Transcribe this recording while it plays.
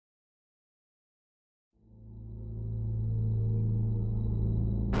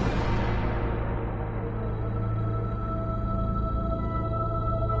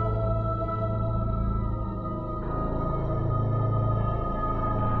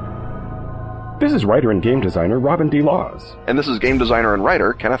This is writer and game designer Robin D. Laws. And this is game designer and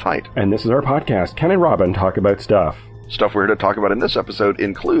writer Kenneth Hite. And this is our podcast, Ken and Robin Talk About Stuff. Stuff we're here to talk about in this episode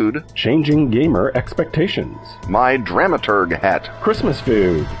include... Changing gamer expectations. My Dramaturg hat. Christmas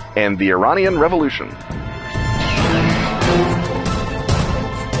food. And the Iranian Revolution.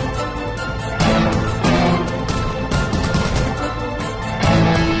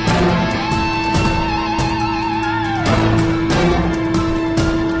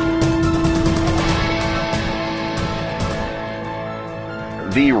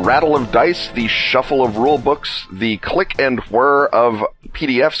 The rattle of dice, the shuffle of rule books, the click and whir of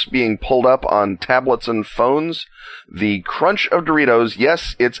PDFs being pulled up on tablets and phones, the crunch of Doritos.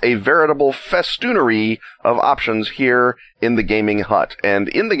 Yes, it's a veritable festoonery of options here in the Gaming Hut. And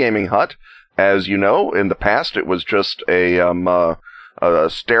in the Gaming Hut, as you know, in the past it was just a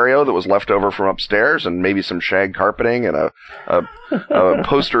stereo that was left over from upstairs and maybe some shag carpeting and a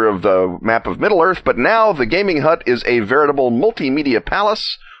poster of the map of Middle-earth. But now the Gaming Hut is a veritable multimedia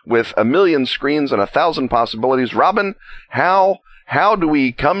palace with 1 million screens and 1,000 possibilities. Robin, how do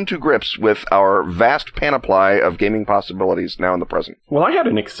we come to grips with our vast panoply of gaming possibilities now in the present? Well, I had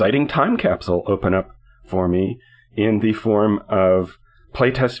an exciting time capsule open up for me in the form of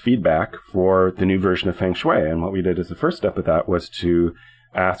playtest feedback for the new version of Feng Shui. And what we did as the first step of that was to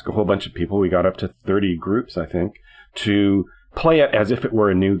ask a whole bunch of people, we got up to 30 groups, I think, to play it as if it were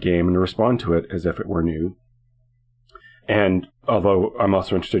a new game and to respond to it as if it were new. And although I'm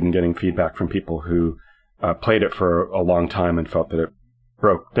also interested in getting feedback from people who played it for a long time and felt that it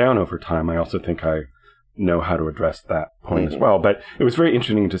broke down over time, I also think I know how to address that point as well. But it was very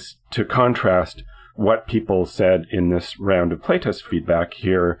interesting to contrast what people said in this round of playtest feedback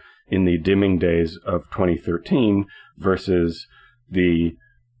here in the dimming days of 2013 versus the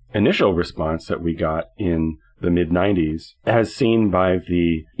initial response that we got in the mid-90s, as seen by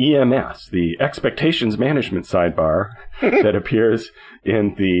the EMS, the Expectations Management sidebar that appears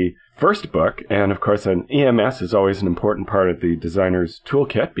in the first book. And of course, an EMS is always an important part of the designer's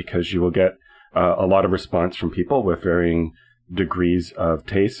toolkit because you will get a lot of response from people with varying degrees of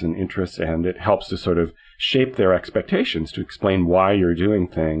tastes and interests, and it helps to sort of shape their expectations, to explain why you're doing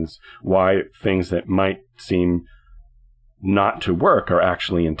things, why things that might seem not to work are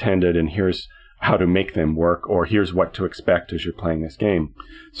actually intended, and here's how to make them work, or here's what to expect as you're playing this game.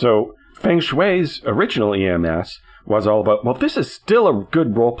 So Feng Shui's original EMS was all about, well, this is still a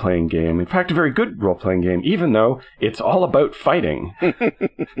good role-playing game. In fact, a very good role-playing game, even though it's all about fighting.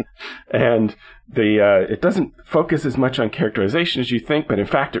 And it doesn't focus as much on characterization as you think, but in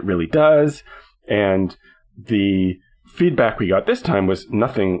fact, it really does. And the feedback we got this time was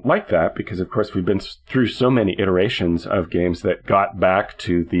nothing like that, because, of course, we've been through so many iterations of games that got back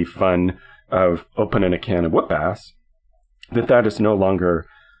to the fun of opening a can of whoop-ass, that is no longer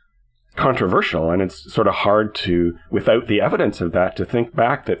controversial, and it's sort of hard to, without the evidence of that, to think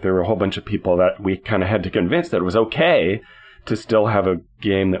back that there were a whole bunch of people that we kind of had to convince that it was okay to still have a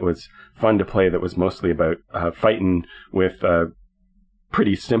game that was fun to play, that was mostly about fighting with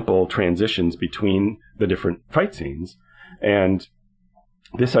pretty simple transitions between the different fight scenes. And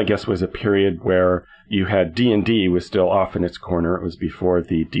this, I guess, was a period where you had D&D was still off in its corner. It was before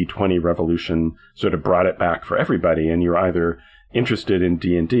the D20 revolution sort of brought it back for everybody, and you're either interested in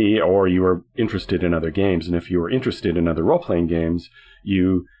D&D or you were interested in other games. And if you were interested in other role-playing games,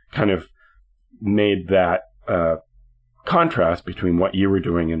 you kind of made that contrast between what you were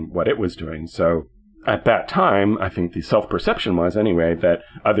doing and what it was doing. So at that time, I think the self-perception was, anyway, that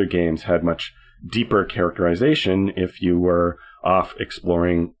other games had much deeper characterization if you were off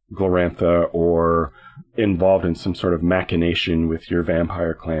exploring Glorantha or involved in some sort of machination with your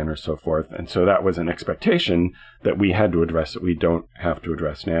vampire clan or so forth. And so that was an expectation that we had to address that we don't have to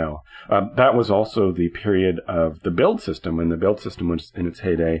address now. That was also the period of the build system, when the build system was in its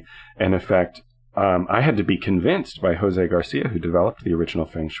heyday. And in fact, I had to be convinced by Jose Garcia, who developed the original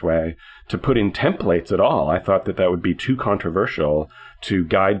Feng Shui, to put in templates at all. I thought that would be too controversial to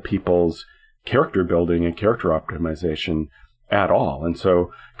guide people's character building and character optimization at all. And so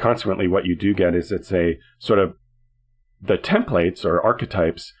consequently what you do get is it's a sort of, the templates or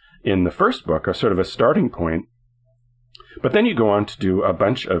archetypes in the first book are sort of a starting point, but then you go on to do a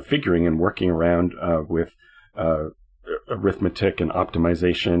bunch of figuring and working around with arithmetic and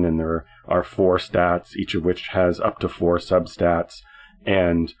optimization, and there are 4 stats, each of which has up to 4 substats,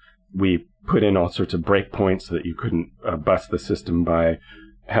 and we put in all sorts of breakpoints so that you couldn't bust the system by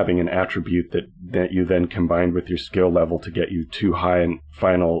having an attribute that you then combined with your skill level to get you too high an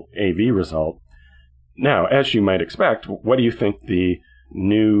final AV result. Now, as you might expect, what do you think the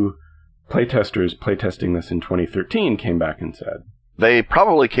new playtesters playtesting this in 2013 came back and said? they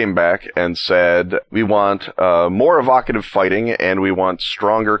probably came back and said, we want more evocative fighting and we want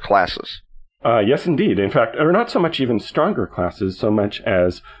stronger classes. Yes, indeed. In fact, or not so much even stronger classes, so much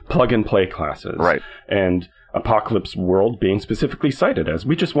as plug-and-play classes. Right. And Apocalypse World being specifically cited as,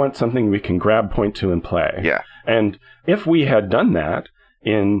 we just want something we can grab, point to, and play. Yeah. And if we had done that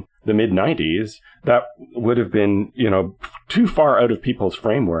in the mid-90s, that would have been, too far out of people's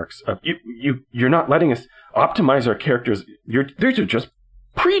frameworks. You're not letting us optimize our characters. These are just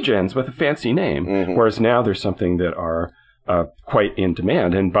pre-gens with a fancy name. Mm-hmm. Whereas now there's something that are quite in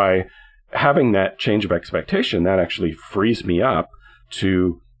demand. And by having that change of expectation, that actually frees me up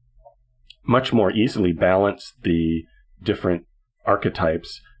to much more easily balance the different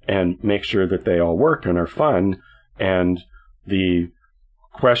archetypes and make sure that they all work and are fun. And the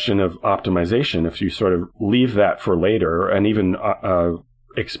question of optimization, if you sort of leave that for later, and even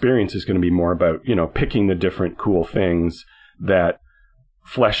experience is going to be more about, picking the different cool things that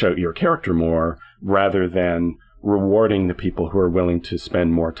flesh out your character more, rather than rewarding the people who are willing to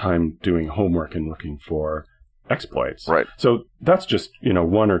spend more time doing homework and looking for exploits. Right. So that's just,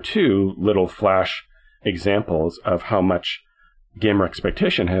 one or two little flash examples of how much gamer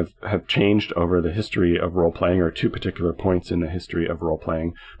expectation have changed over the history of role-playing, or two particular points in the history of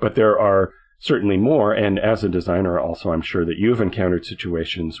role-playing. But there are certainly more, and as a designer also, I'm sure that you've encountered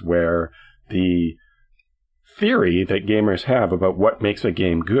situations where the theory that gamers have about what makes a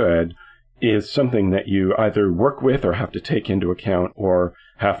game good is something that you either work with or have to take into account, or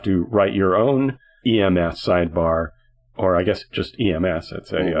have to write your own EMS sidebar, or I guess just EMS.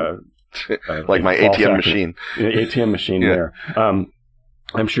 It's like my ATM machine. ATM machine there.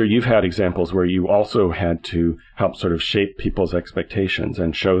 I'm sure you've had examples where you also had to help sort of shape people's expectations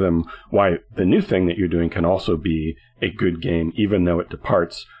and show them why the new thing that you're doing can also be a good game, even though it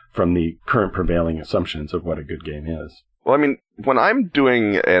departs from the current prevailing assumptions of what a good game is. Well, I mean, when I'm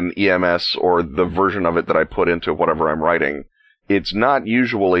doing an EMS or the version of it that I put into whatever I'm writing, it's not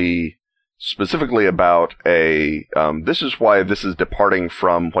usually specifically about this is why this is departing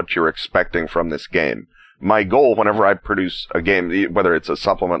from what you're expecting from this game. My goal whenever I produce a game, whether it's a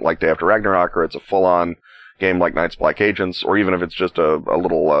supplement like Day After Ragnarok, or it's a full-on game like Night's Black Agents, or even if it's just a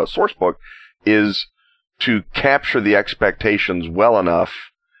little source book, is to capture the expectations well enough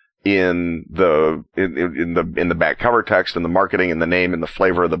in the back cover text and the marketing and the name and the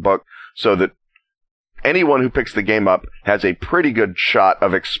flavor of the book, so that anyone who picks the game up has a pretty good shot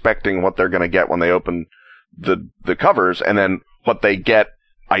of expecting what they're going to get when they open the covers, and then what they get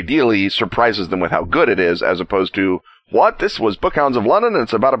ideally surprises them with how good it is, as opposed to, what? This was Bookhounds of London and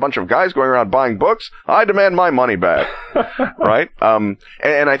it's about a bunch of guys going around buying books? I demand my money back. Right? And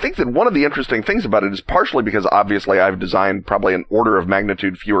I think that one of the interesting things about it is partially because obviously I've designed probably an order of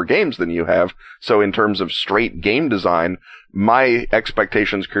magnitude fewer games than you have. So in terms of straight game design, my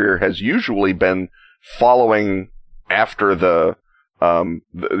expectations career has usually been following after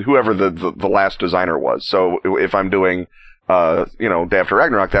whoever the last designer was. So if I'm doing Day After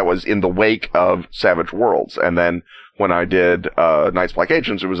Ragnarok, that was in the wake of Savage Worlds. And then when I did Night's Black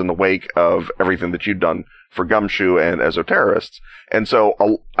Agents, it was in the wake of everything that you'd done for Gumshoe and Esoterrorists. And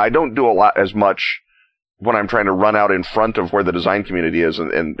so I don't do a lot as much when I'm trying to run out in front of where the design community is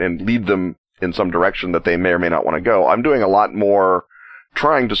and lead them in some direction that they may or may not want to go. I'm doing a lot more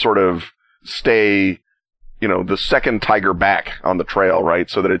trying to sort of stay, the second tiger back on the trail, right?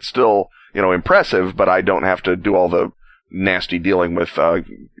 So that it's still, impressive, but I don't have to do all the nasty dealing with,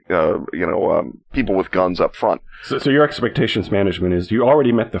 people with guns up front. So your expectations management is, you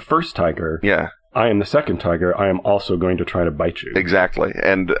already met the first tiger. Yeah. I am the second tiger. I am also going to try to bite you. Exactly.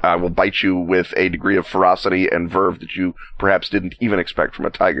 And I will bite you with a degree of ferocity and verve that you perhaps didn't even expect from a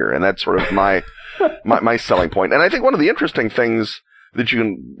tiger. And that's sort of my selling point. And I think one of the interesting things that you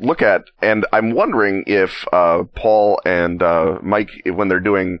can look at, and I'm wondering if Paul and Mike, when they're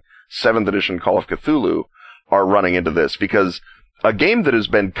doing 7th edition Call of Cthulhu, are running into this, because a game that has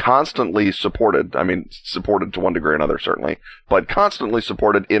been constantly supported to one degree or another, certainly, but constantly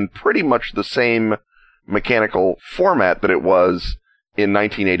supported in pretty much the same mechanical format that it was in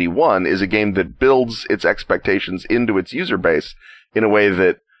 1981, is a game that builds its expectations into its user base in a way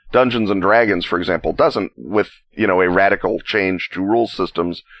that Dungeons and Dragons, for example, doesn't, with, a radical change to rule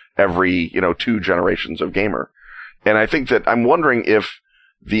systems every, 2 generations of gamer. And I think that I'm wondering if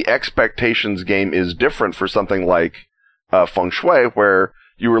the expectations game is different for something like Feng Shui, where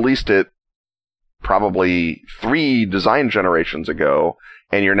you released it probably 3 design generations ago,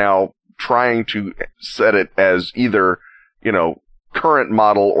 and you're now trying to set it as either, current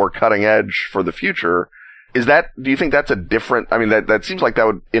model or cutting edge for the future. Do you think that's a different, I mean, that seems like that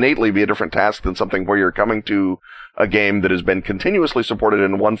would innately be a different task than something where you're coming to a game that has been continuously supported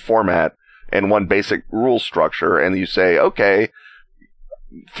in one format and one basic rule structure, and you say, okay,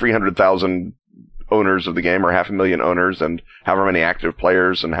 300,000 owners of the game, or 500,000 owners, and however many active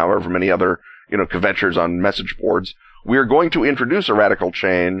players, and however many other, conventures on message boards, we're going to introduce a radical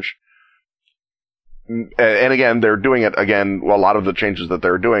change. And again, they're doing it again. Well, a lot of the changes that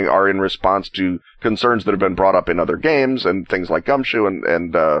they're doing are in response to concerns that have been brought up in other games, and things like Gumshoe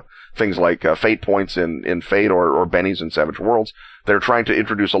and things like Fate Points in Fate or Bennies in Savage Worlds. They're trying to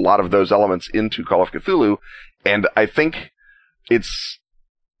introduce a lot of those elements into Call of Cthulhu, and I think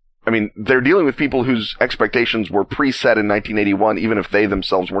they're dealing with people whose expectations were preset in 1981, even if they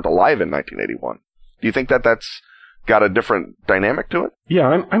themselves weren't alive in 1981. Do you think that that's got a different dynamic to it? Yeah,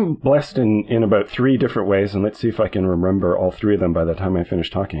 I'm blessed in about 3 different ways, and let's see if I can remember all 3 of them by the time I finish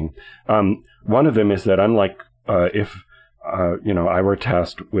talking. One of them is that unlike if I were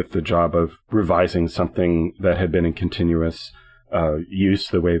tasked with the job of revising something that had been in continuous use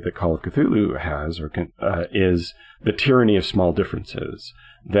the way that Call of Cthulhu has, is the tyranny of small differences,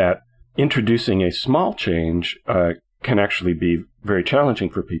 that introducing a small change can actually be very challenging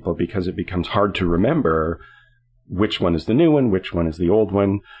for people because it becomes hard to remember which one is the new one, which one is the old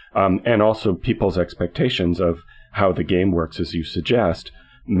one, and also people's expectations of how the game works, as you suggest,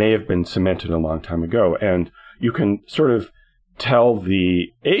 may have been cemented a long time ago. And you can sort of tell the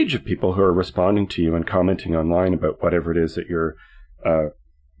age of people who are responding to you and commenting online about whatever it is that you're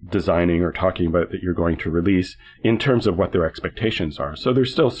designing or talking about that you're going to release in terms of what their expectations are. So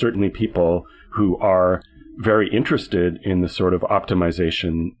there's still certainly people who are very interested in the sort of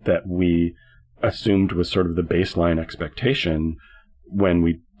optimization that we assumed was sort of the baseline expectation when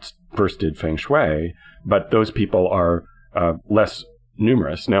we first did Feng Shui, but those people are less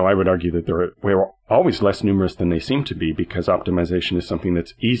numerous. Now, I would argue that we're always less numerous than they seem to be, because optimization is something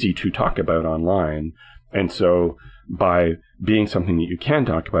that's easy to talk about online, and so by being something that you can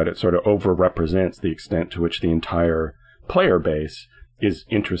talk about, it sort of over-represents the extent to which the entire player base is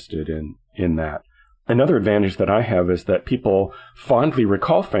interested in that. Another advantage that I have is that people fondly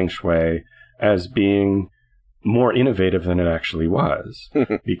recall Feng Shui as being more innovative than it actually was,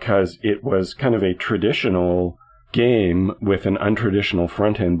 because it was kind of a traditional game with an untraditional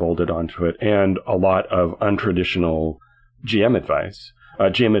front end bolted onto it and a lot of untraditional GM advice.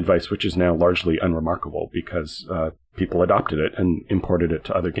 GM advice, which is now largely unremarkable because people adopted it and imported it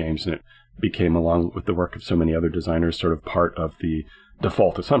to other games, and it became, along with the work of so many other designers, sort of part of the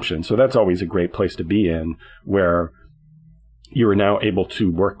default assumption. So that's always a great place to be in, where you are now able to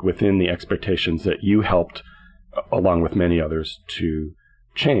work within the expectations that you helped, along with many others, to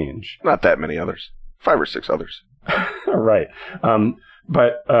change. Not that many others. 5 or 6 others. Right.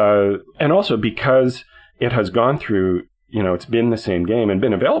 And also because it has gone through, it's been the same game and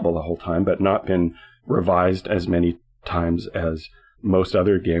been available the whole time, but not been revised as many times as most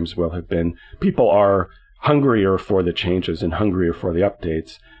other games will have been. People are hungrier for the changes and hungrier for the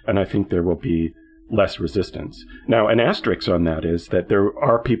updates, and I think there will be less resistance. Now, an asterisk on that is that there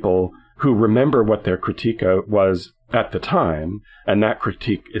are people who remember what their critique was at the time, and that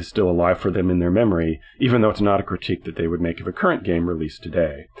critique is still alive for them in their memory, even though it's not a critique that they would make of a current game released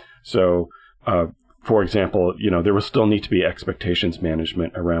today. So, for example, there will still need to be expectations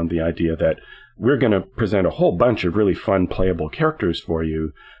management around the idea that we're going to present a whole bunch of really fun playable characters for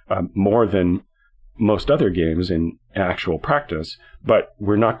you, more than most other games in actual practice, but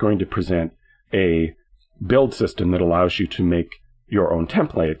we're not going to present a build system that allows you to make your own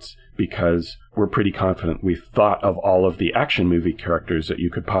templates, because we're pretty confident we've thought of all of the action movie characters that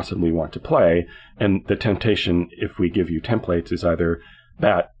you could possibly want to play, and the temptation, if we give you templates, is either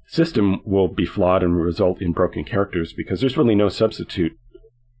that system will be flawed and result in broken characters, because there's really no substitute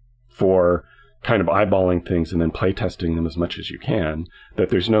for kind of eyeballing things and then playtesting them as much as you can, that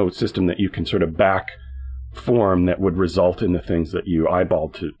there's no system that you can sort of back form that would result in the things that you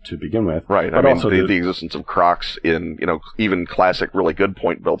eyeballed to begin with. Right. But also the existence of crocs in, even classic really good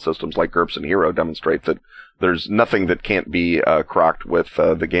point build systems like GURPS and Hero demonstrate that there's nothing that can't be crocked with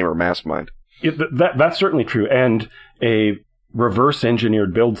the gamer mass mind. That's certainly true. And a reverse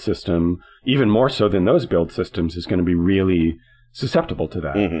engineered build system, even more so than those build systems, is going to be really susceptible to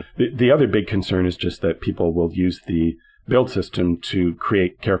that. Mm-hmm. The other big concern is just that people will use the build system to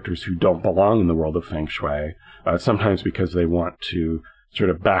create characters who don't belong in the world of Feng Shui, sometimes because they want to sort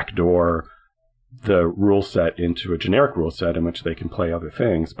of backdoor the rule set into a generic rule set in which they can play other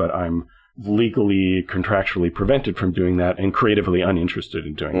things, but I'm legally, contractually prevented from doing that and creatively uninterested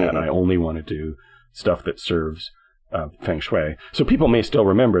in doing that. I only want to do stuff that serves Feng Shui. So people may still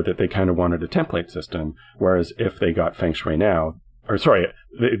remember that they kind of wanted a template system, whereas if they got Feng Shui now,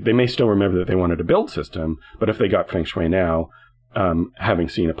 they may still remember that they wanted a build system, but if they got Feng Shui now, having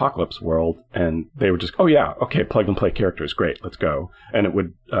seen Apocalypse World, and they would just, oh yeah, okay, plug and play characters, great, let's go. And it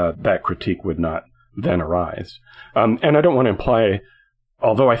would, that critique would not then arise. And I don't want to imply,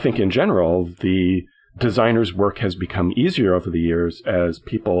 although I think in general, the designer's work has become easier over the years as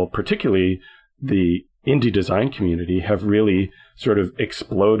people, particularly the indie design community, have really sort of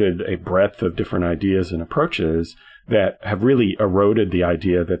exploded a breadth of different ideas and approaches that have really eroded the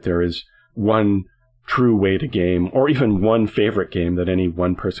idea that there is one true way to game, or even one favorite game that any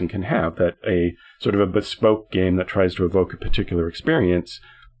one person can have, that a sort of a bespoke game that tries to evoke a particular experience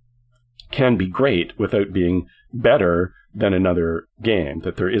can be great without being better than another game,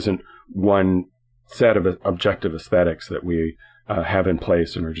 that there isn't one set of objective aesthetics that we have in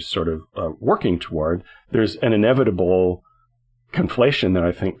place and are just sort of working toward. There's an inevitable conflation that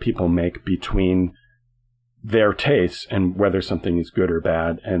I think people make between their tastes and whether something is good or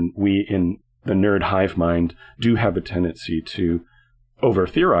bad. And we, in the nerd hive mind, do have a tendency to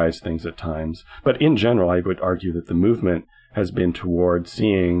over-theorize things at times. But in general, I would argue that the movement has been toward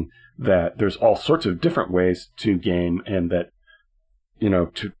seeing that there's all sorts of different ways to game, and that, you know,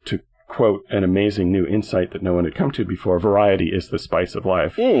 to quote an amazing new insight that no one had come to before, variety is the spice of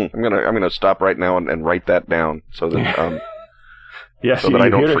life. I'm gonna stop right now and write that down so that yes, so that I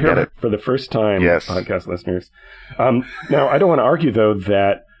don't forget it for the first time. Yes, podcast listeners. Now, I don't want to argue though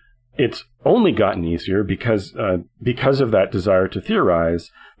that it's only gotten easier because of that desire to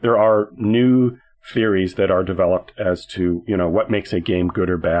theorize. There are new theories that are developed as to, you know, what makes a game good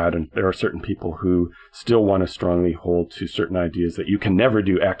or bad, and there are certain people who still want to strongly hold to certain ideas that you can never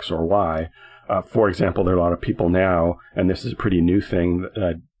do X or Y. For example, there are a lot of people now, and this is a pretty new thing that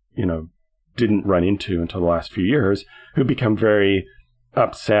I, you know, didn't run into until the last few years, who become very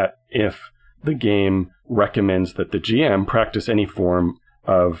upset if the game recommends that the GM practice any form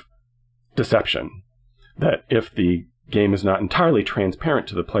of deception. That if the game is not entirely transparent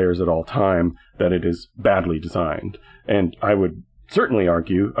to the players at all time, that it is badly designed. And I would certainly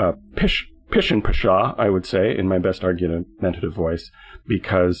argue, pish and pshaw, I would say, in my best argumentative voice,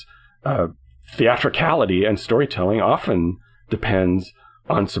 because theatricality and storytelling often depends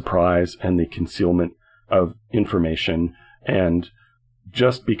on surprise and the concealment of information. And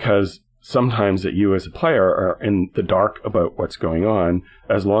just because sometimes that you as a player are in the dark about what's going on,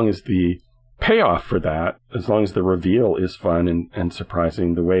 as long as the payoff for that, as long as the reveal is fun and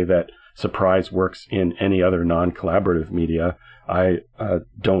surprising, the way that surprise works in any other non-collaborative media, I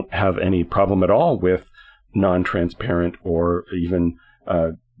don't have any problem at all with non-transparent or even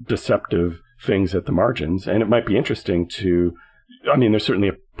deceptive things at the margins. And it might be interesting to, I mean, there's certainly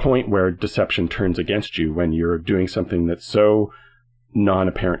a point where deception turns against you when you're doing something that's so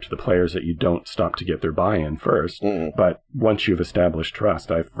non-apparent to the players that you don't stop to get their buy-in first. But once you've established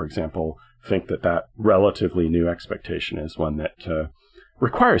trust, I, for example, think that relatively new expectation is one that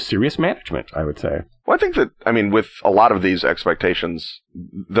requires serious management, I would say. Well, I think that, I mean, with a lot of these expectations,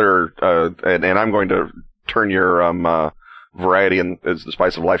 they're, and I'm going to turn your variety and is the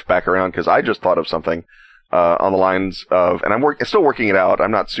spice of life back around, because I just thought of something on the lines of, and I'm still working it out,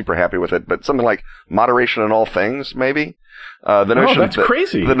 I'm not super happy with it, but something like moderation in all things, maybe? The notion that's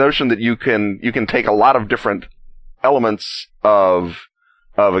crazy. The notion that you can take a lot of different elements of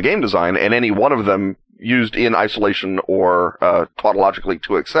a game design, and any one of them used in isolation or tautologically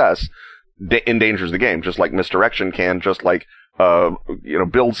to excess endangers the game, just like misdirection can, just like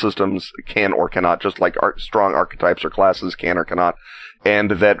build systems can or cannot, just like strong archetypes or classes can or cannot.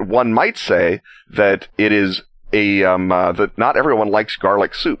 And that one might say that it is that not everyone likes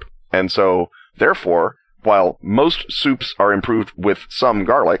garlic soup, and so therefore, while most soups are improved with some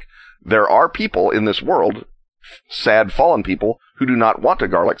garlic, there are people in this world, sad fallen people, who do not want a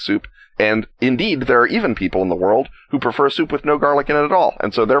garlic soup, and indeed there are even people in the world who prefer soup with no garlic in it at all.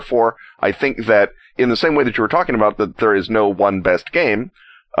 And so therefore, I think that in the same way that you were talking about that there is no one best game,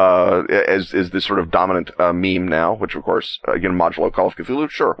 as is this sort of dominant meme now, which of course, modulo Call of Cthulhu,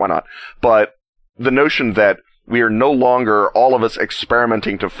 sure, why not? But the notion that we are no longer, all of us,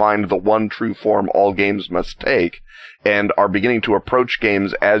 experimenting to find the one true form all games must take, and are beginning to approach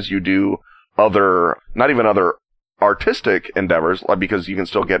games as you do other, not even other artistic endeavors, because you can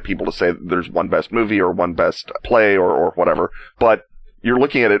still get people to say that there's one best movie or one best play or whatever, but you're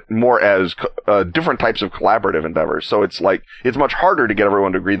looking at it more as different types of collaborative endeavors. So it's like, it's much harder to get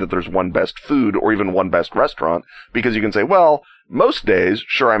everyone to agree that there's one best food or even one best restaurant, because you can say, well, most days,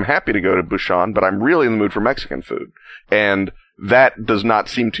 sure, I'm happy to go to Buchan, but I'm really in the mood for Mexican food. And that does not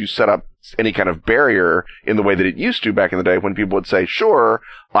seem to set up any kind of barrier in the way that it used to back in the day when people would say, sure,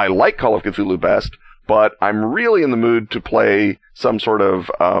 I like Call of Cthulhu best, but I'm really in the mood to play some sort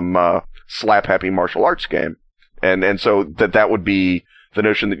of slap-happy martial arts game. And so that would be the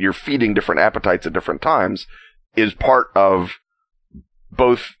notion that you're feeding different appetites at different times is part of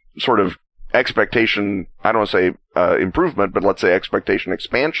both sort of expectation, I don't want to say improvement, but let's say expectation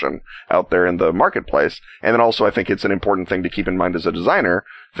expansion out there in the marketplace. And then also I think it's an important thing to keep in mind as a designer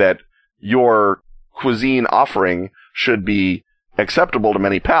that your cuisine offering should be acceptable to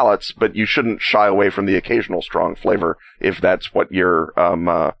many palates, but you shouldn't shy away from the occasional strong flavor if that's what you're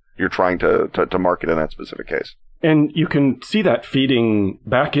trying to market in that specific case. And you can see that feeding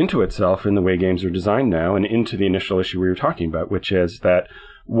back into itself in the way games are designed now and into the initial issue we were talking about, which is that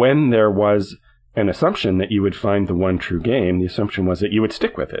when there was an assumption that you would find the one true game, the assumption was that you would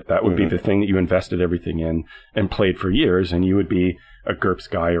stick with it. That would be the thing that you invested everything in and played for years, and you would be a GURPS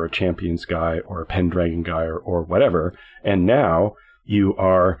guy or a Champions guy or a Pendragon guy or whatever. And now you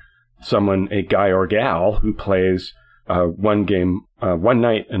are a guy or gal who plays one game one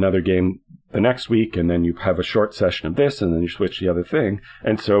night, another game the next week, and then you have a short session of this, and then you switch to the other thing.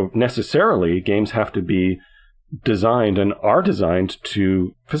 And so necessarily, games have to be designed and are designed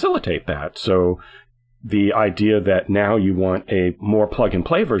to facilitate that. So the idea that now you want a more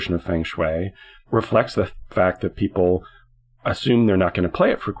plug-and-play version of Feng Shui reflects the fact that people assume they're not going to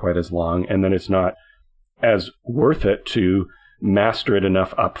play it for quite as long, and then it's not as worth it to master it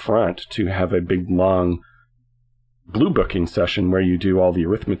enough up front to have a big, long blue booking session where you do all the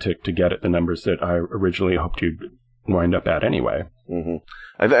arithmetic to get at the numbers that I originally hoped you'd wind up at anyway. Mm-hmm.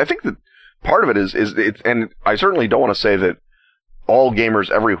 I think that part of it is and I certainly don't want to say that all gamers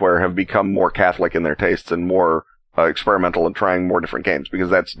everywhere have become more Catholic in their tastes and more experimental and trying more different games, because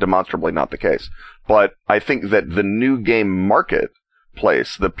that's demonstrably not the case. But I think that the new game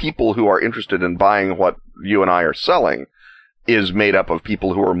marketplace, the people who are interested in buying what you and I are selling, is made up of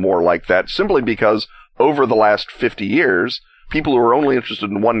people who are more like that, simply because over the last 50 years, people who are only interested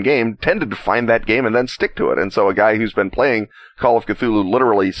in one game tended to find that game and then stick to it. And so a guy who's been playing Call of Cthulhu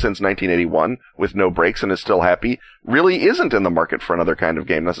literally since 1981 with no breaks and is still happy really isn't in the market for another kind of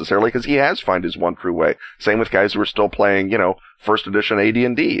game necessarily, because he has found his one true way. Same with guys who are still playing, first edition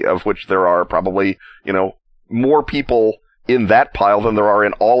AD&D, of which there are probably, more people in that pile than there are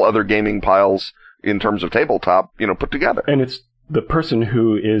in all other gaming piles in terms of tabletop, put together. And it's the person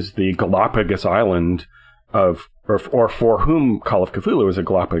who is the Galapagos Island of, or for whom Call of Cthulhu is a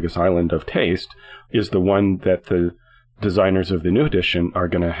Galapagos Island of taste, is the one that the designers of the new edition are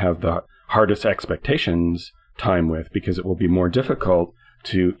going to have the hardest expectations time with, because it will be more difficult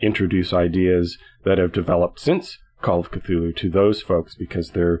to introduce ideas that have developed since Call of Cthulhu to those folks,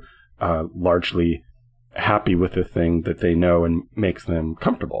 because they're largely happy with the thing that they know and makes them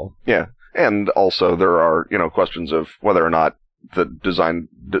comfortable. Yeah. And also there are, questions of whether or not the design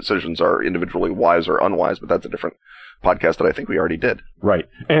decisions are individually wise or unwise, but that's a different podcast that I think we already did. Right.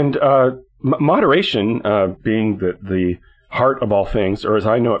 And moderation being the heart of all things, or as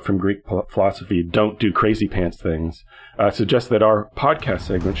I know it from Greek philosophy, don't do crazy pants things, suggests that our podcast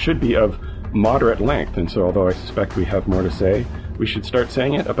segment should be of moderate length. And so although I suspect we have more to say, we should start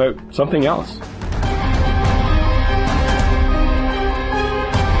saying it about something else.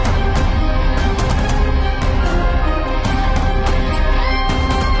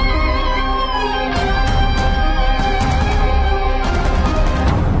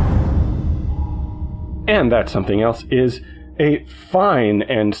 And that something else is a fine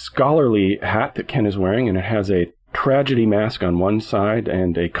and scholarly hat that Ken is wearing, and it has a tragedy mask on one side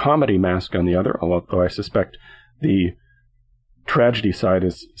and a comedy mask on the other, although I suspect the tragedy side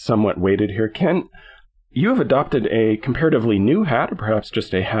is somewhat weighted here. Ken, you have adopted a comparatively new hat, or perhaps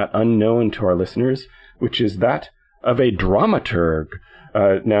just a hat unknown to our listeners, which is that of a dramaturg.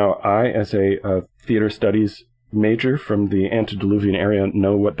 Now, I, as a theater studies major from the antediluvian area,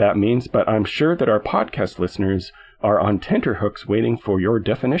 know what that means, but I'm sure that our podcast listeners are on tenterhooks waiting for your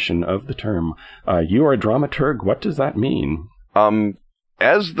definition of the term. You are a dramaturg. What does that mean?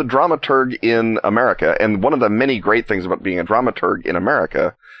 As the dramaturg in America, and one of the many great things about being a dramaturg in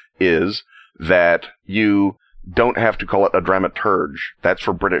America is that you don't have to call it a dramaturge. That's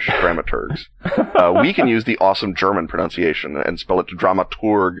for British dramaturgs. We can use the awesome German pronunciation and spell it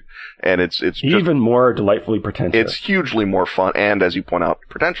dramaturg, and it's just even more delightfully pretentious. It's hugely more fun, and as you point out,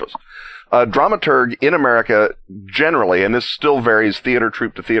 pretentious. Dramaturg in America generally, and this still varies theater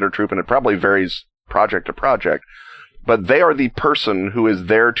troupe to theater troupe, and it probably varies project to project, but they are the person who is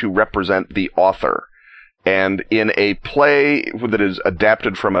there to represent the author. And in a play that is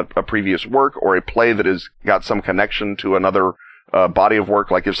adapted from a previous work, or a play that has got some connection to another body of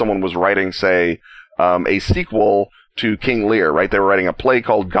work, like if someone was writing, say, a sequel to King Lear, right? They were writing a play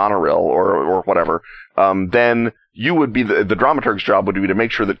called Goneril or whatever. Then you would be the dramaturg's job would be to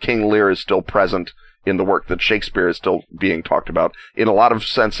make sure that King Lear is still present in the work, that Shakespeare is still being talked about. In a lot of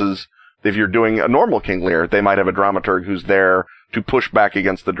senses, if you're doing a normal King Lear, they might have a dramaturg who's there to push back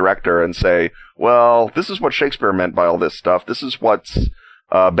against the director and say, well, this is what Shakespeare meant by all this stuff. This is what's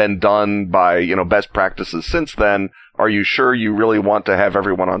been done by, best practices since then. Are you sure you really want to have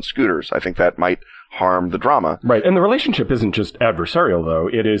everyone on scooters? I think that might harm the drama. Right. And the relationship isn't just adversarial, though.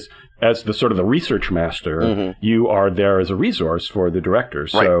 It is, as the sort of the research master, you are there as a resource for the director.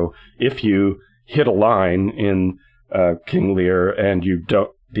 So if you hit a line in King Lear and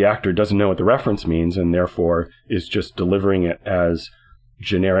the actor doesn't know what the reference means and therefore is just delivering it as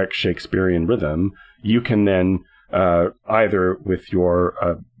generic Shakespearean rhythm, you can then either with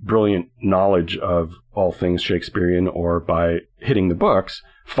your brilliant knowledge of all things Shakespearean or by hitting the books,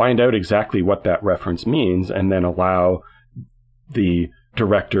 find out exactly what that reference means and then allow the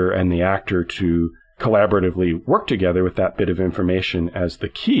director and the actor to collaboratively work together with that bit of information as the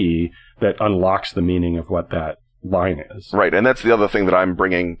key that unlocks the meaning of what that line is. Right, and that's the other thing that I'm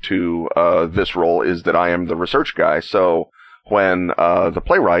bringing to this role is that I am the research guy. So when the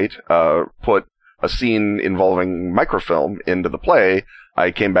playwright put a scene involving microfilm into the play, I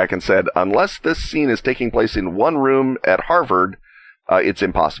came back and said, unless this scene is taking place in one room at Harvard, it's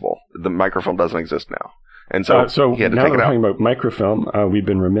impossible. The microfilm doesn't exist now. And so he had to now take that it we're out. talking about microfilm, we've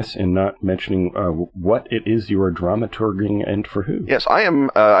been remiss in not mentioning what it is you are dramaturging and for who. Yes, I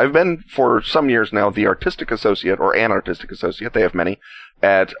am. I've been for some years now the artistic associate, or an artistic associate, they have many,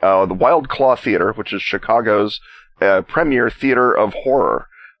 at the Wild Claw Theater, which is Chicago's premier theater of horror.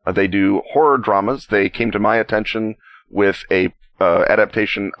 They do horror dramas. They came to my attention with a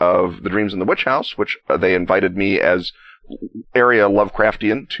adaptation of The Dreams in the Witch House, which they invited me as area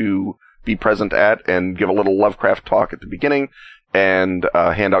Lovecraftian to be present at and give a little Lovecraft talk at the beginning and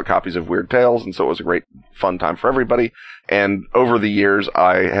hand out copies of Weird Tales. And so it was a great fun time for everybody. And over the years,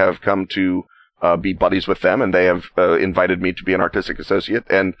 I have come to be buddies with them, and they have invited me to be an artistic associate.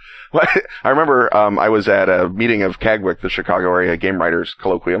 And I remember I was at a meeting of CAGWIC, the Chicago Area Game Writers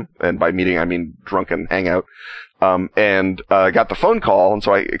Colloquium, and by meeting I mean drunken hangout, and got the phone call, and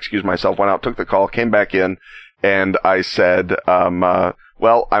so I excused myself, went out, took the call, came back in, and I said,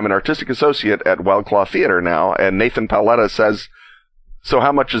 well, I'm an artistic associate at Wild Claw Theater now, and Nathan Paoletta says, so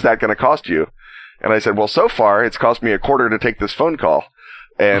how much is that going to cost you? And I said, well, so far it's cost me $0.25 to take this phone call.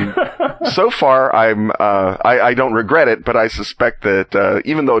 And so far, I don't regret it, but I suspect that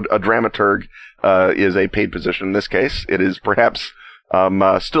even though a dramaturg is a paid position in this case, it is perhaps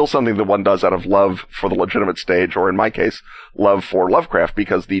still something that one does out of love for the legitimate stage, or in my case, love for Lovecraft,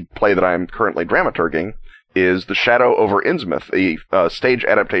 because the play that I'm currently dramaturging is The Shadow over Innsmouth, a stage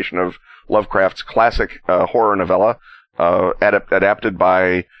adaptation of Lovecraft's classic horror novella, adapted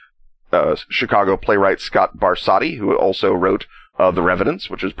by Chicago playwright Scott Barsotti, who also wrote The Revenants,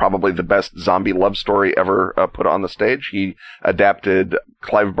 which is probably the best zombie love story ever put on the stage. He adapted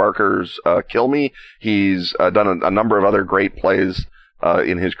Clive Barker's Kill Me. He's done a number of other great plays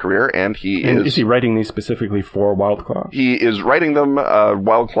in his career, and is he writing these specifically for Wild Claw? He is writing them.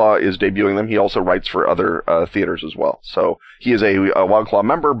 Wild Claw is debuting them. He also writes for other theaters as well. So he is a Wild Claw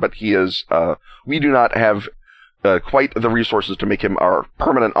member, but he is. We do not have quite the resources to make him our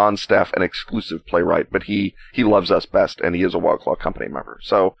permanent on-staff and exclusive playwright, but he loves us best, and he is a Wild Claw company member.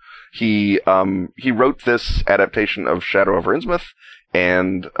 So he wrote this adaptation of Shadow over Innsmouth,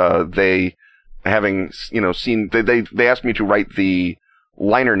 and they, having seen, they asked me to write the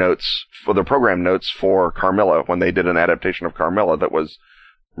liner notes for the program notes for Carmilla when they did an adaptation of Carmilla that was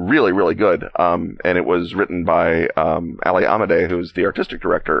really, really good. And it was written by Ali Amadei, who's the artistic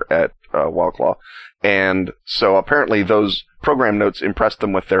director at Wild Claw. And so apparently those program notes impressed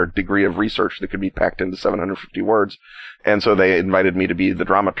them with their degree of research that could be packed into 750 words. And so they invited me to be the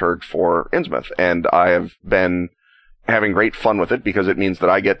dramaturg for Innsmouth. And I have been having great fun with it because it means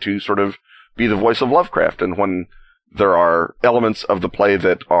that I get to sort of be the voice of Lovecraft. And when there are elements of the play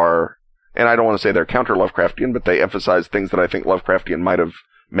that are, and I don't want to say they're counter Lovecraftian, but they emphasize things that I think Lovecraftian might have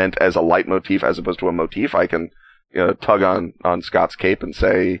meant as a leitmotif as opposed to a motif, I can tug on Scott's cape and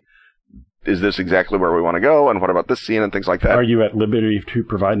say, is this exactly where we want to go? And what about this scene and things like that? Are you at liberty to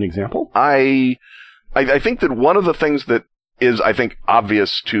provide an example? I think that one of the things that is, I think,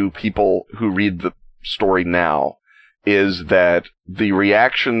 obvious to people who read the story now is that the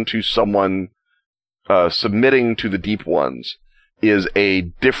reaction to someone submitting to the Deep Ones is a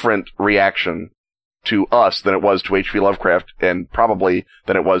different reaction to us than it was to H.P. Lovecraft, and probably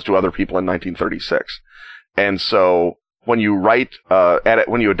than it was to other people in 1936. And so when you write,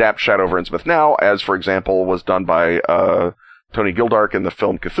 when you adapt Shadow over Innsmouth now, as for example was done by Tony Gildark in the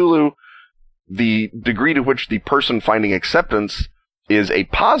film Cthulhu, the degree to which the person finding acceptance is a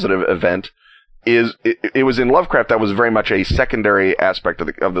positive event it was in Lovecraft that was very much a secondary aspect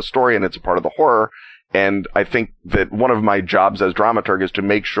of the story, and it's a part of the horror. And I think that one of my jobs as dramaturg is to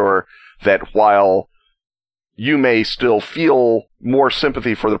make sure that while you may still feel more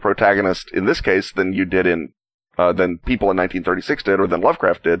sympathy for the protagonist in this case than you did than people in 1936 did or than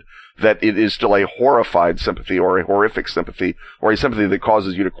Lovecraft did, that it is still a horrified sympathy or a horrific sympathy or a sympathy that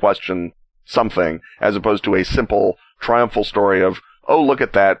causes you to question something, as opposed to a simple triumphal story of, oh, look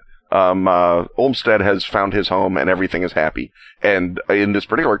at that. Olmsted has found his home and everything is happy. And in this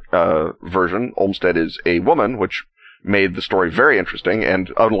particular version, Olmsted is a woman, which made the story very interesting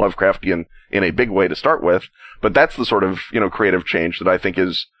and un-Lovecraftian in a big way to start with. But that's the sort of, creative change that I think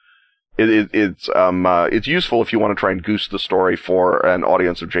it's useful if you want to try and goose the story for an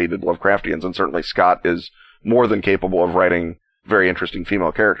audience of jaded Lovecraftians. And certainly Scott is more than capable of writing very interesting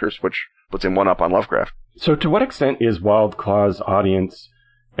female characters, which puts him one up on Lovecraft. So to what extent is Wild Claw's audience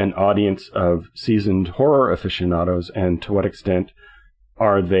an audience of seasoned horror aficionados, and to what extent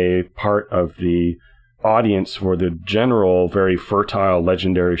are they part of the audience for the general, very fertile,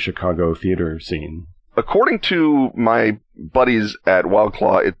 legendary Chicago theater scene? According to my buddies at Wild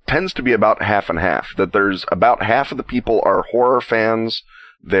Claw, it tends to be about half and half. That there's about half of the people are horror fans.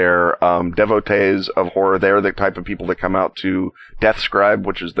 They're devotees of horror. They're the type of people that come out to Death Scribe,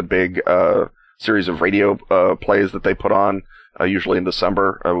 which is the big series of radio plays that they put on, usually in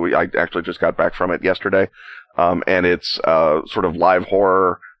December. I actually just got back from it yesterday. And it's sort of live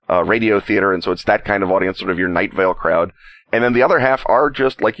horror radio theater, and so it's that kind of audience, sort of your Night Vale crowd. And then the other half are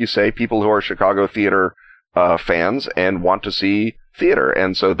just, like you say, people who are Chicago theater fans and want to see theater.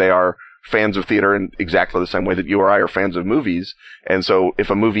 And so they are fans of theater in exactly the same way that you or I are fans of movies. And so if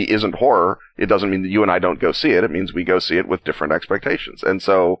a movie isn't horror, it doesn't mean that you and I don't go see it. It means we go see it with different expectations. And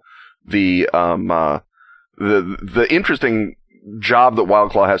so the interesting job that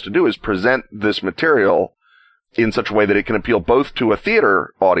Wild Claw has to do is present this material in such a way that it can appeal both to a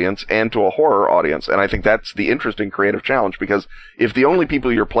theater audience and to a horror audience. And I think that's the interesting creative challenge, because if the only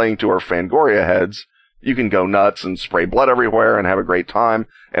people you're playing to are Fangoria heads, you can go nuts and spray blood everywhere and have a great time,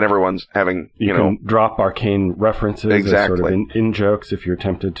 and everyone's having, you can drop arcane references exactly. as sort of in jokes if you're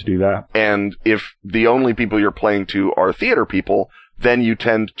tempted to do that. And if the only people you're playing to are theater people, then you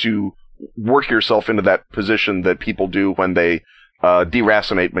tend to work yourself into that position that people do when they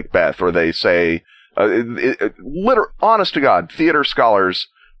deracinate Macbeth, or they say, honest to God, theater scholars,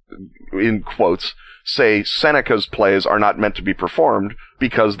 in quotes, say Seneca's plays are not meant to be performed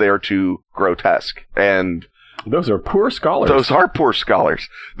because they are too grotesque. And those are poor scholars. Those are poor scholars.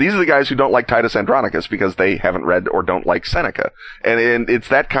 These are the guys who don't like Titus Andronicus because they haven't read or don't like Seneca. And it's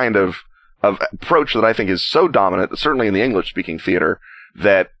that kind of approach that I think is so dominant, certainly in the English-speaking theater,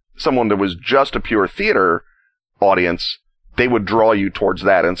 that someone that was just a pure theater audience, they would draw you towards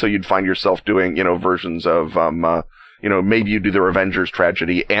that. And so you'd find yourself doing, versions of, maybe you do the Revengers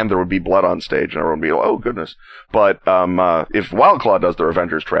tragedy and there would be blood on stage and everyone would be like, oh goodness. But, if Wild Claw does the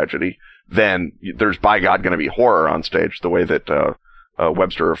Revengers tragedy, then there's by God going to be horror on stage the way that,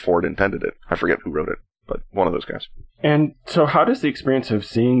 Webster or Ford intended it. I forget who wrote it, but one of those guys. And so how does the experience of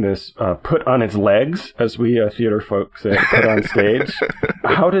seeing this, put on its legs, as we theater folks say, put on stage,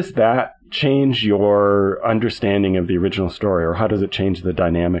 how does that change your understanding of the original story, or how does it change the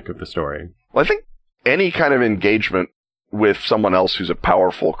dynamic of the story? Well, I think any kind of engagement with someone else who's a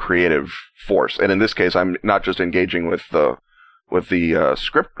powerful creative force, and in this case, I'm not just engaging with the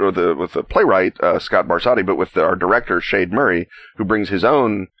script or with the playwright Scott Barsotti, but with our director Shade Murray, who brings his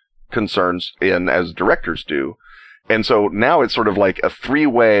own concerns in as directors do, and so now it's sort of like a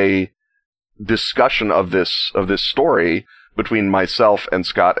three-way discussion of this story between myself and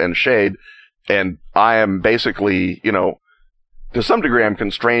Scott and Shade, and I am basically, to some degree, I'm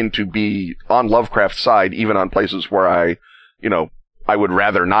constrained to be on Lovecraft's side, even on places where I would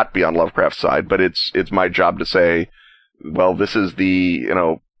rather not be on Lovecraft's side, but it's my job to say, well, this is the,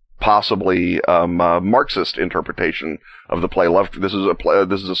 possibly, Marxist interpretation of the play. This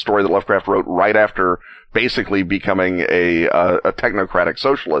is a story that Lovecraft wrote right after basically becoming a technocratic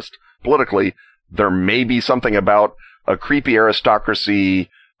socialist politically. There may be something about a creepy aristocracy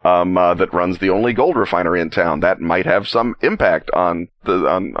that runs the only gold refinery in town that might have some impact on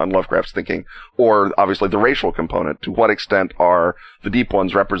Lovecraft's thinking, or obviously the racial component. To what extent are the Deep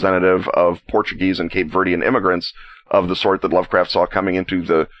Ones representative of Portuguese and Cape Verdean immigrants of the sort that Lovecraft saw coming into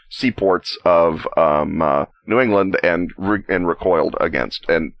the seaports of New England and recoiled against?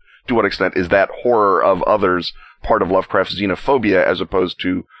 And to what extent is that horror of others part of Lovecraft's xenophobia as opposed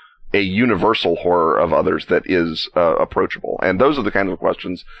to a universal horror of others that is approachable. And those are the kinds of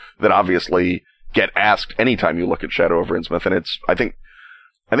questions that obviously get asked anytime you look at Shadow over Innsmouth. And I think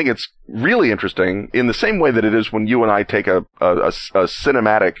it's really interesting in the same way that it is when you and I take a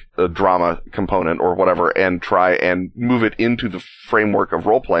cinematic drama component or whatever and try and move it into the framework of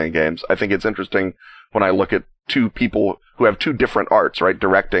role-playing games. I think it's interesting when I look at two people who have two different arts, right?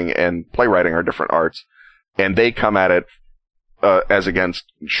 Directing and playwriting are different arts, and they come at it as against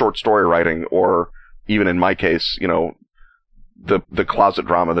short story writing, or even in my case, the closet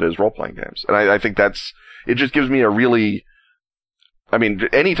drama that is role-playing games. And I think it just gives me a really,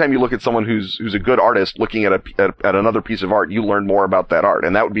 anytime you look at someone who's a good artist looking at another piece of art, you learn more about that art.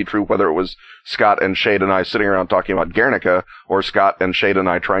 And that would be true whether it was Scott and Shade and I sitting around talking about Guernica, or Scott and Shade and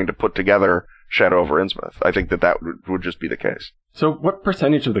I trying to put together Shadow over Innsmouth. I think that would just be the case. So what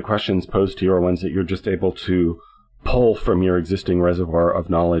percentage of the questions posed to you are ones that you're just able to pull from your existing reservoir of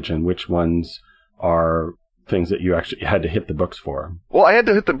knowledge, and which ones are things that you actually had to hit the books for? Well, I had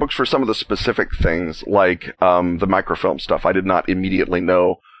to hit the books for some of the specific things, like the microfilm stuff. I did not immediately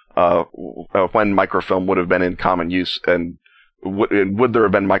know when microfilm would have been in common use, and would there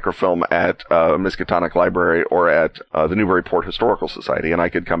have been microfilm at Miskatonic Library or at the Newburyport Historical Society? And I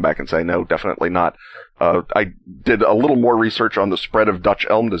could come back and say, no, definitely not. I did a little more research on the spread of Dutch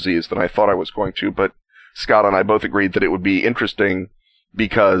elm disease than I thought I was going to, but Scott and I both agreed that it would be interesting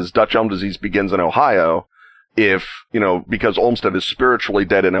because Dutch elm disease begins in Ohio. Because Olmsted is spiritually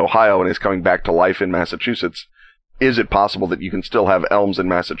dead in Ohio and is coming back to life in Massachusetts, is it possible that you can still have elms in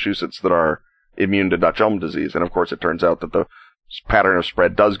Massachusetts that are immune to Dutch elm disease? And of course, it turns out that the pattern of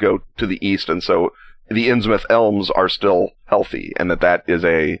spread does go to the east, and so the Innsmouth elms are still healthy, and that is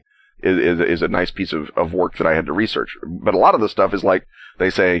a nice piece of work that I had to research. But a lot of the stuff is like, they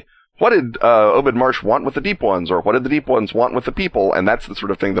say, what did Obed Marsh want with the Deep Ones, or what did the Deep Ones want with the people? And that's the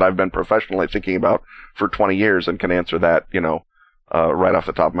sort of thing that I've been professionally thinking about for 20 years and can answer that, right off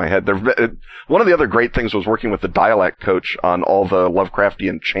the top of my head. One of the other great things was working with the dialect coach on all the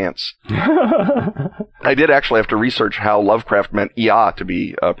Lovecraftian chants. I did actually have to research how Lovecraft meant Ia to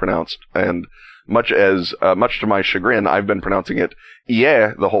be pronounced, and much to my chagrin, I've been pronouncing it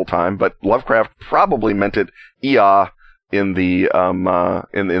Ie the whole time, but Lovecraft probably meant it Ia in the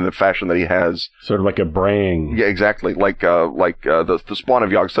fashion that he has, sort of like a braying. Yeah, exactly. Like the spawn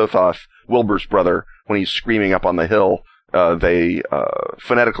of Yog-Sothoth, Wilbur's brother, when he's screaming up on the hill, they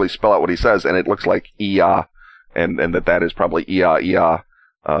phonetically spell out what he says, and it looks like Ia, and that is probably Ia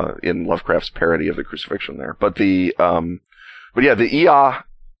in Lovecraft's parody of the crucifixion there. But the Ia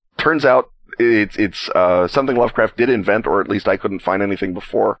turns out it's something Lovecraft did invent, or at least I couldn't find anything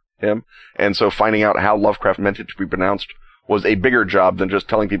before him, and so finding out how Lovecraft meant it to be pronounced was a bigger job than just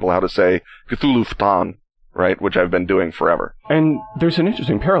telling people how to say Cthulhu Ftan, right, which I've been doing forever. And there's an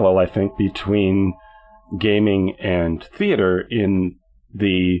interesting parallel, I think, between gaming and theater in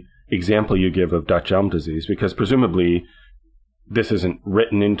the example you give of Dutch elm disease, because presumably this isn't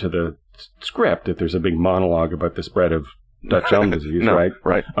written into the script, that there's a big monologue about the spread of Dutch elm disease, no, right?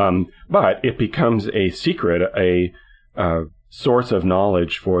 Right. But it becomes a secret, a source of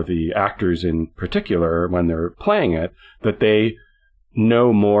knowledge for the actors in particular when they're playing it, that they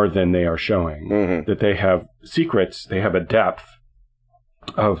know more than they are showing, that they have secrets, they have a depth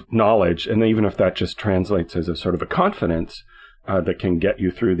of knowledge, and even if that just translates as a sort of a confidence that can get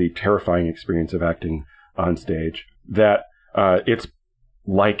you through the terrifying experience of acting on stage, that it's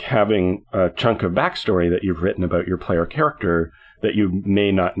like having a chunk of backstory that you've written about your player character that you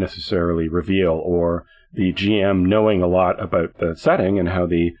may not necessarily reveal, or the GM knowing a lot about the setting and how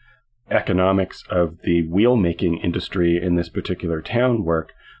the economics of the wheel-making industry in this particular town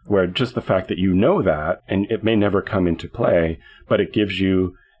work, where just the fact that you know that, and it may never come into play, but it gives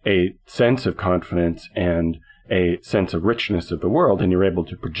you a sense of confidence and a sense of richness of the world, and you're able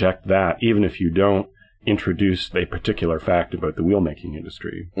to project that even if you don't introduce a particular fact about the wheel-making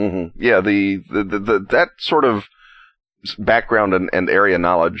industry. Mm-hmm. Yeah, that sort of background and area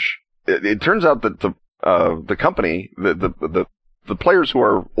knowledge, it turns out that the company, the players who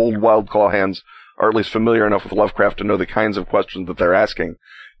are old Wild Claw hands are at least familiar enough with Lovecraft to know the kinds of questions that they're asking.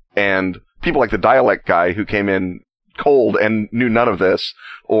 And people like the dialect guy who came in cold and knew none of this,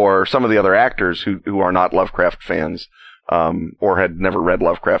 or some of the other actors who are not Lovecraft fans, or had never read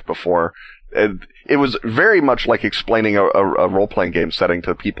Lovecraft before. It was very much like explaining a role-playing game setting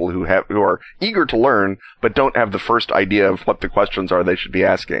to people who are eager to learn, but don't have the first idea of what the questions are they should be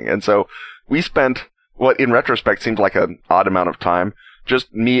asking. And so we spent what in retrospect seemed like an odd amount of time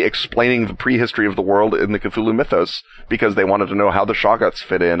just me explaining the prehistory of the world in the Cthulhu mythos, because they wanted to know how the Shoggoths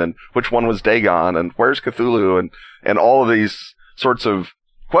fit in, and which one was Dagon, and where's Cthulhu, and all of these sorts of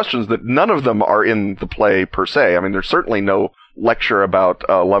questions that none of them are in the play per se. I mean, there's certainly no lecture about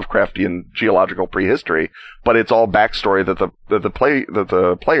Lovecraftian geological prehistory, but it's all backstory that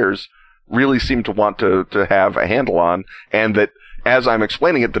the players really seem to want to have a handle on, and that as I'm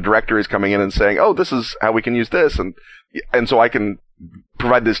explaining it, the director is coming in and saying, "Oh, this is how we can use this," and so I can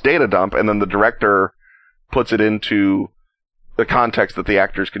provide this data dump, and then the director puts it into the context that the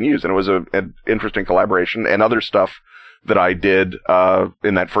actors can use. And it was an interesting collaboration, and other stuff that I did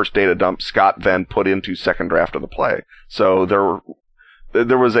in that first data dump, Scott then put into second draft of the play. So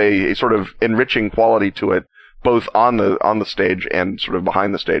there was a sort of enriching quality to it, both on the stage and sort of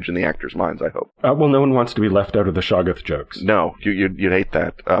behind the stage in the actors' minds, I hope. Well, no one wants to be left out of the Shoggoth jokes. No, you'd hate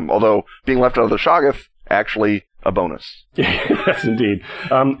that. Although being left out of the Shoggoth, actually a bonus. Yes, indeed.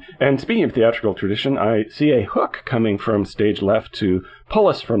 And speaking of theatrical tradition, I see a hook coming from stage left to pull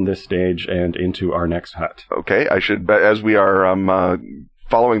us from this stage and into our next hut. Okay, I should, as we are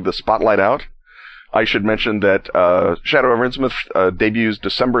following the spotlight out, I should mention that Shadow of Innsmouth debuts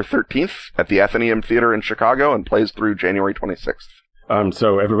December 13th at the Athenaeum Theater in Chicago and plays through January 26th.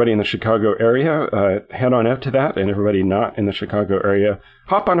 So everybody in the Chicago area, head on out to that, and everybody not in the Chicago area,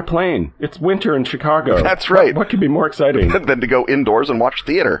 hop on a plane. It's winter in Chicago. That's right. What could be more exciting than to go indoors and watch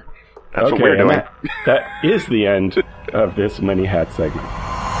theater? That's okay, what we're doing. That is the end of this Many Hat segment.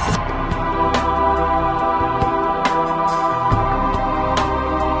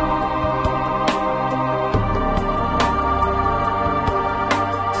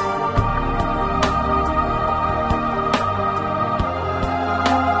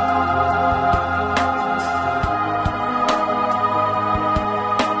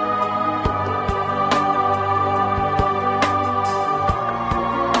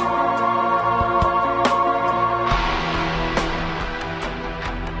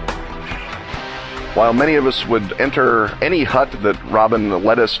 While many of us would enter any hut that Robin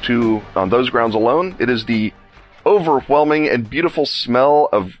led us to on those grounds alone, it is the overwhelming and beautiful smell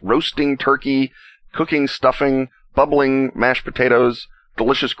of roasting turkey, cooking stuffing, bubbling mashed potatoes,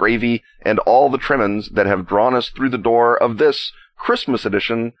 delicious gravy, and all the trimmings that have drawn us through the door of this Christmas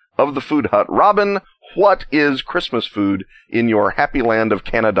edition of the Food Hut. Robin, what is Christmas food in your happy land of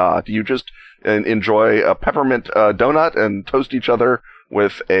Canada? Do you just enjoy a peppermint donut and toast each other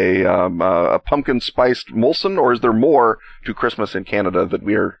with a pumpkin spiced Molson, or is there more to Christmas in Canada that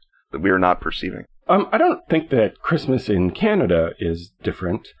we are not perceiving? I don't think that Christmas in Canada is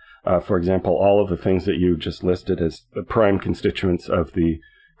different. For example, all of the things that you just listed as the prime constituents of the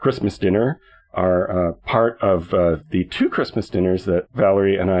Christmas dinner are part of the two Christmas dinners that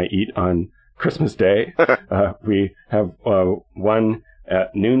Valerie and I eat on Christmas Day. We have one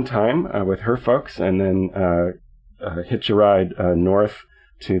at noontime with her folks, and then hitch a ride north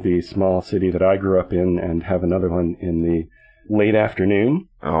to the small city that I grew up in and have another one in the late afternoon.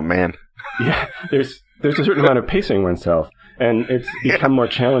 Oh, man. Yeah, there's a certain amount of pacing oneself, and it's become more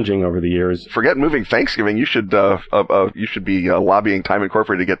challenging over the years. Forget moving Thanksgiving. You should be lobbying Time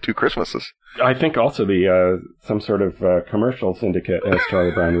Incorporated to get two Christmases. I think also the some sort of commercial syndicate, as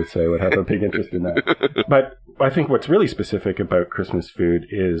Charlie Brown would say, would have a big interest in that. But I think what's really specific about Christmas food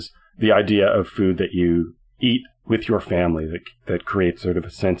is the idea of food that you eat with your family, that creates sort of a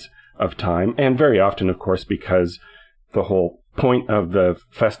sense of time. And very often, of course, because the whole point of the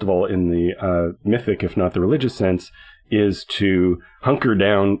festival in the mythic, if not the religious sense, is to hunker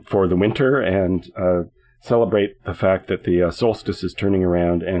down for the winter and celebrate the fact that the solstice is turning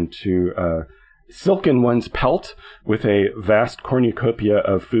around, and to silken one's pelt with a vast cornucopia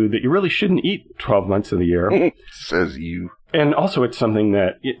of food that you really shouldn't eat 12 months of the year. Says you. And also it's something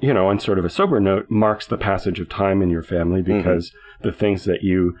that, you know, on sort of a sober note, marks the passage of time in your family, because the things that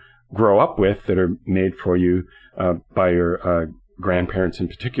you grow up with that are made for you by your grandparents in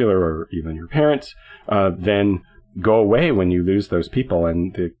particular, or even your parents, then go away when you lose those people.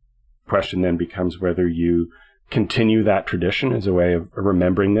 And the question then becomes whether you continue that tradition as a way of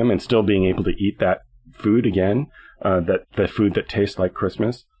remembering them and still being able to eat that food again, that the food that tastes like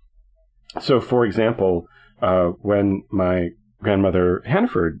Christmas. So, for example, when my grandmother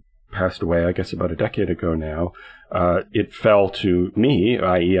Hannaford passed away, I guess about a decade ago now, it fell to me,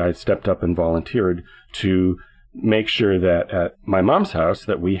 i.e. I stepped up and volunteered to make sure that at my mom's house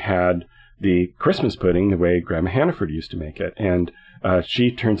that we had the Christmas pudding the way Grandma Hannaford used to make it. And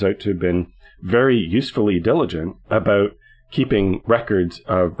she turns out to have been very usefully diligent about keeping records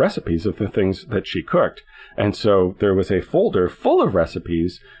of recipes of the things that she cooked. And so there was a folder full of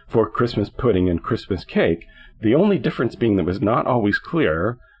recipes for Christmas pudding and Christmas cake. The only difference being that it was not always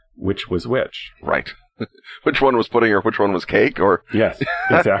clear which was which. Right. Which one was pudding or which one was cake? Or yes,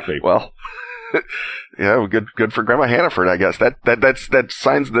 exactly. Well, yeah, good for Grandma Hannaford, I guess.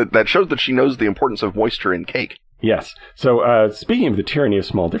 That shows that she knows the importance of moisture in cake. Yes. So speaking of the tyranny of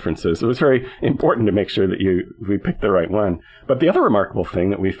small differences, it was very important to make sure that we picked the right one. But the other remarkable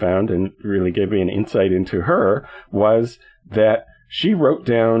thing that we found, and really gave me an insight into her, was that she wrote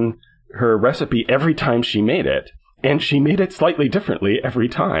down her recipe every time she made it, and she made it slightly differently every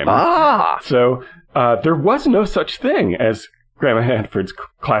time. So there was no such thing as Grandma Hannaford's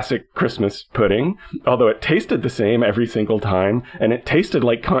classic Christmas pudding. Although it tasted the same every single time, and it tasted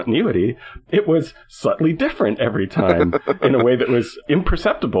like continuity, it was subtly different every time in a way that was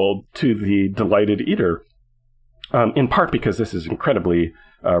imperceptible to the delighted eater. In part because this is incredibly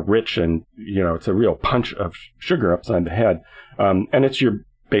rich, and it's a real punch of sugar upside the head. And it's your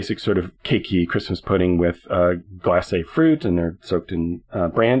basic sort of cakey Christmas pudding with glacé fruit, and they're soaked in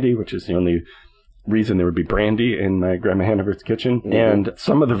brandy, which is the only reason there would be brandy in my Grandma Hannaford's kitchen. Mm-hmm. And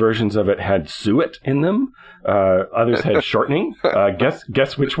some of the versions of it had suet in them. Others had shortening.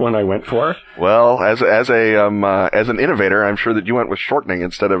 Guess which one I went for? Well, as an innovator, I'm sure that you went with shortening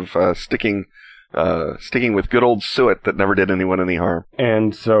instead of sticking with good old suet that never did anyone any harm.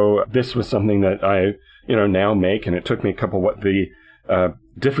 And so this was something that I now make, and it took me a couple. What the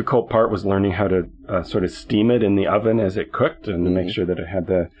difficult part was learning how to sort of steam it in the oven as it cooked, and to make sure that it had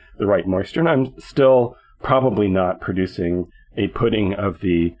the right moisture. And I'm still probably not producing a pudding of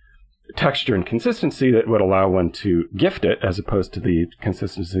the texture and consistency that would allow one to gift it, as opposed to the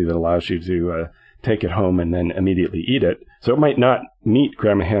consistency that allows you to take it home and then immediately eat it. So it might not meet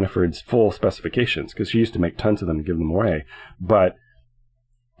Grandma Hannaford's full specifications, because she used to make tons of them and give them away. But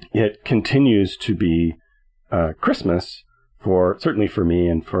it continues to be Christmas, certainly for me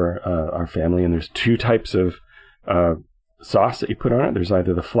and for our family. And there's two types of sauce that you put on it. There's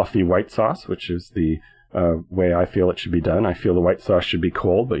either the fluffy white sauce, which is the way I feel it should be done. I feel the white sauce should be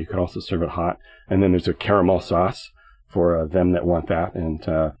cold, but you can also serve it hot. And then there's a caramel sauce for them that want that. And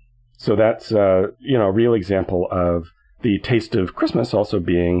so that's a real example of the taste of Christmas also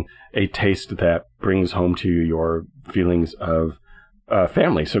being a taste that brings home to you your feelings of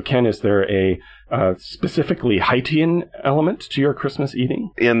family. So, Ken, is there a specifically Haitian element to your Christmas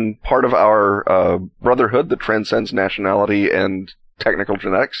eating? In part of our brotherhood that transcends nationality and technical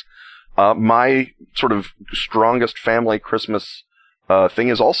genetics, my sort of strongest family Christmas thing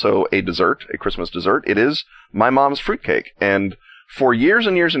is also a Christmas dessert. It is my mom's fruitcake. And for years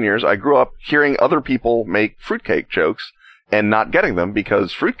and years and years, I grew up hearing other people make fruitcake jokes and not getting them,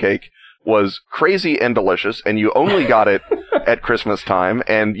 because fruitcake was crazy and delicious, and you only got it at Christmas time,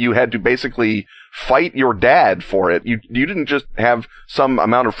 and you had to basically fight your dad for it. You didn't just have some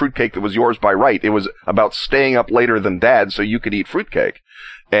amount of fruitcake that was yours by right. It was about staying up later than dad so you could eat fruitcake.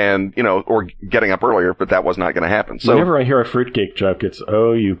 And, or getting up earlier, but that was not going to happen. So whenever I hear a fruitcake joke, it's,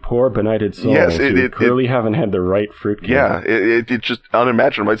 oh, you poor benighted souls. Yes, you clearly haven't had the right fruitcake. Yeah, it's just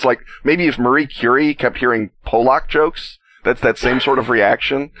unimaginable. It's like maybe if Marie Curie kept hearing Polak jokes, that's that same sort of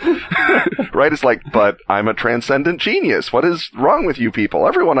reaction, right? It's like, but I'm a transcendent genius. What is wrong with you people?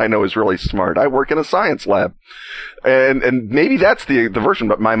 Everyone I know is really smart. I work in a science lab. And maybe that's the version,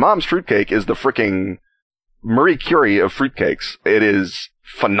 but my mom's fruitcake is the fricking Marie Curie of fruitcakes. It is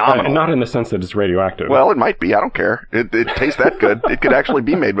phenomenal. Not in the sense that it's radioactive. Well, it might be. I don't care. It tastes that good. It could actually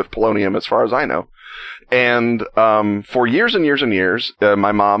be made with polonium, as far as I know. And for years and years and years,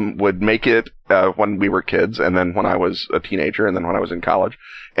 my mom would make it when we were kids, and then when I was a teenager, and then when I was in college.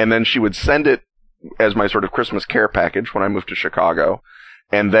 And then she would send it as my sort of Christmas care package when I moved to Chicago.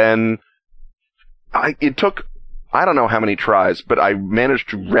 And then it took, I don't know how many tries, but I managed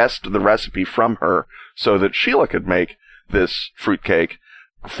to wrest the recipe from her so that Sheila could make this fruitcake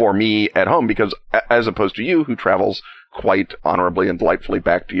for me at home, because as opposed to you, who travels quite honorably and delightfully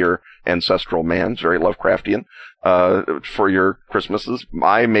back to your ancestral lands, very Lovecraftian, for your Christmases,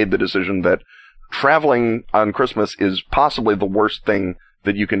 I made the decision that traveling on Christmas is possibly the worst thing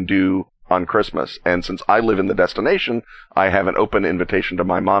that you can do on Christmas. And since I live in the destination, I have an open invitation to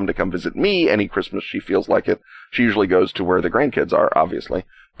my mom to come visit me any Christmas she feels like it. She usually goes to where the grandkids are, obviously.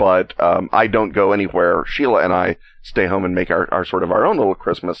 But I don't go anywhere. Sheila and I stay home and make our sort of our own little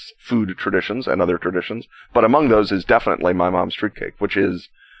Christmas food traditions and other traditions. But among those is definitely my mom's fruitcake, which is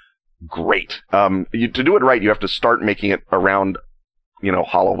great. To do it right, you have to start making it around,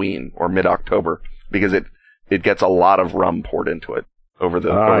 Halloween or mid-October, because it gets a lot of rum poured into it. over the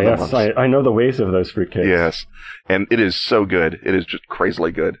yes, months. I know the ways of those fruitcakes. Yes, and it is so good. It is just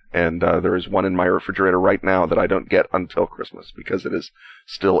crazily good. And there is one in my refrigerator right now that I don't get until Christmas because it is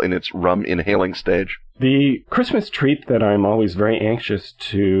still in its rum inhaling stage. The Christmas treat that I'm always very anxious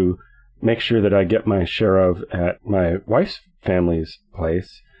to make sure that I get my share of at my wife's family's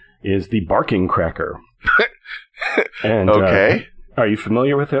place is the barking cracker. And, okay. Are you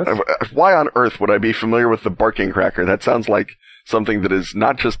familiar with this? Why on earth would I be familiar with the barking cracker? That sounds like something that is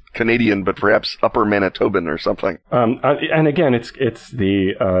not just Canadian, but perhaps Upper Manitoban or something. And again, it's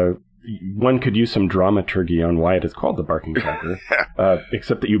the one could use some dramaturgy on why it is called the barking cracker,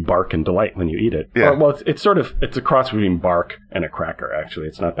 except that you bark in delight when you eat it. Yeah. Well, it's a cross between bark and a cracker. Actually,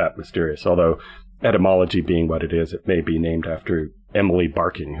 it's not that mysterious. Although etymology being what it is, it may be named after Emily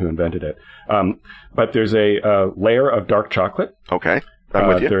Barking, who invented it. But there's a layer of dark chocolate. Okay, I'm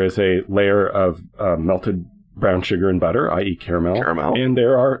with you. There is a layer of melted brown sugar and butter, i.e. caramel. And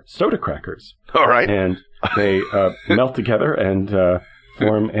there are soda crackers. All right. And they melt together and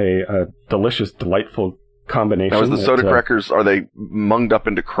form a delicious, delightful combination. Now, is the soda crackers, are they munged up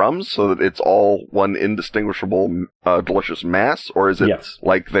into crumbs so that it's all one indistinguishable, delicious mass? Or is it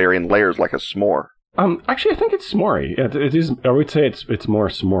like they're in layers like a s'more? Actually, I think it's s'more-y. It is. I would say it's more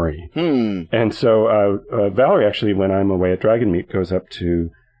s'more-y. And so Valerie, actually, when I'm away at Dragon Meat, goes up to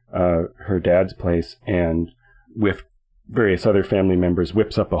her dad's place and with various other family members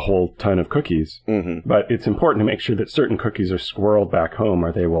whips up a whole ton of cookies. Mm-hmm. But it's important to make sure that certain cookies are squirreled back home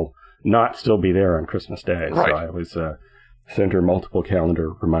or they will not still be there on Christmas Day. Right. So I always send her multiple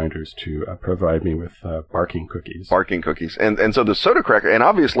calendar reminders to provide me with barking cookies. Barking cookies. And so the soda cracker, and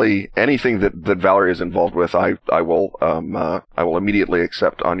obviously anything that Valerie is involved with, I will immediately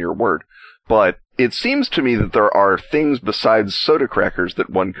accept on your word. But it seems to me that there are things besides soda crackers that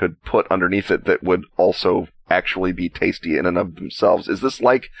one could put underneath it that would also actually be tasty in and of themselves. Is this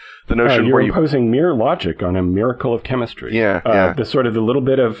like the notion you're where imposing mere logic on a miracle of chemistry? Yeah. The sort of the little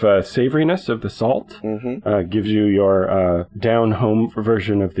bit of savoriness of the salt gives you your down home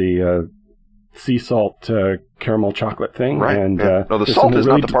version of the sea salt caramel chocolate thing. Right. And no, the salt is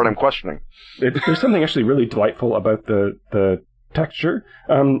not the part I'm questioning. There's something actually really delightful about the texture.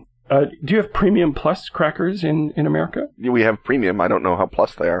 Do you have Premium Plus crackers in America? We have Premium. I don't know how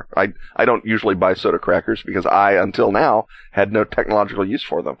plus they are. I don't usually buy soda crackers because I, until now, had no technological use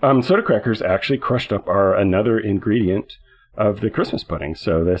for them. Soda crackers, actually crushed up, are another ingredient of the Christmas pudding.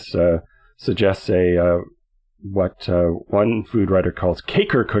 So this suggests what one food writer calls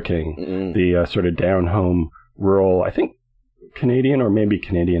caker cooking, the sort of down-home, rural, I think Canadian or maybe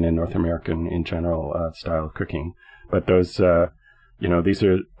Canadian and North American in general style of cooking. But those... these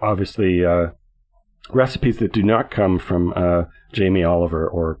are obviously recipes that do not come from Jamie Oliver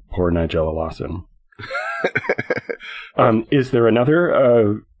or poor Nigella Lawson. Is there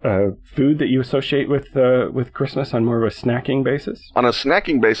another food that you associate with Christmas on more of a snacking basis? On a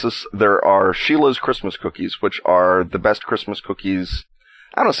snacking basis, there are Sheila's Christmas cookies, which are the best Christmas cookies,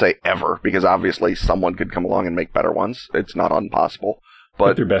 I don't say ever, because obviously someone could come along and make better ones. It's not impossible.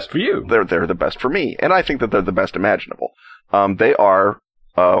 But they're best for you. They're the best for me, and I think that they're the best imaginable. They are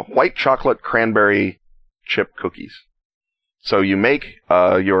white chocolate cranberry chip cookies. So you make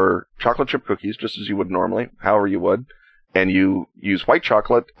your chocolate chip cookies just as you would normally, however you would, and you use white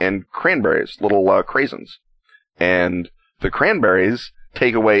chocolate and cranberries, little craisins. And the cranberries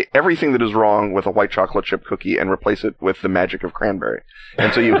take away everything that is wrong with a white chocolate chip cookie and replace it with the magic of cranberry.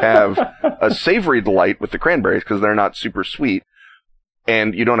 And so you have a savory delight with the cranberries because they're not super sweet,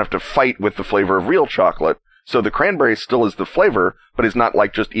 and you don't have to fight with the flavor of real chocolate. So the cranberry still is the flavor, but it's not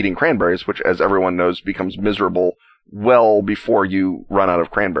like just eating cranberries, which, as everyone knows, becomes miserable well before you run out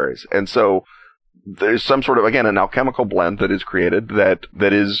of cranberries. And so there's some sort of, again, an alchemical blend that is created that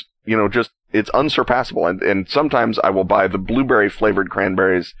is, just, it's unsurpassable. And sometimes I will buy the blueberry flavored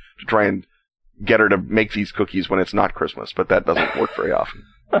cranberries to try and get her to make these cookies when it's not Christmas, but that doesn't work very often.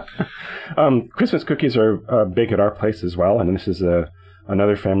 Christmas cookies are big at our place as well, and this is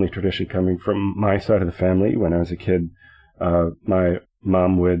another family tradition coming from my side of the family. When I was a kid, my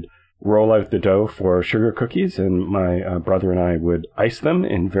mom would roll out the dough for sugar cookies, and my brother and I would ice them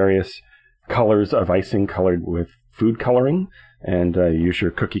in various colors of icing colored with food coloring, and use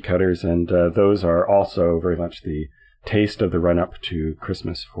your cookie cutters, and those are also very much the taste of the run-up to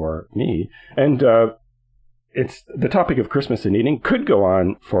Christmas for me. And it's the topic of Christmas and eating could go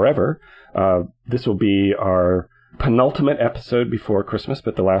on forever. This will be our penultimate episode before Christmas,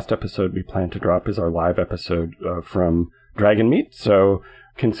 but the last episode we plan to drop is our live episode from Dragon Meat. So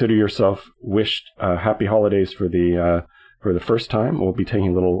consider yourself wished happy holidays for the first time. We'll be taking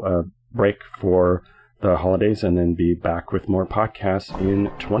a little break for the holidays and then be back with more podcasts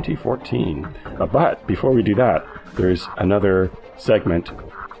in 2014. But before we do that, there's another segment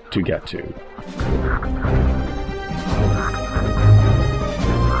to get to.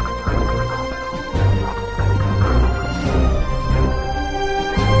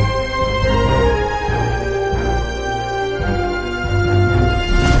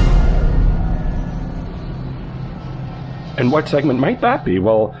 And what segment might that be?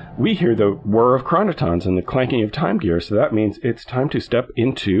 Well, we hear the whir of chronotons and the clanking of time gear, so that means it's time to step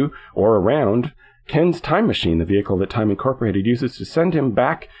into or around Ken's time machine, the vehicle that Time Incorporated uses to send him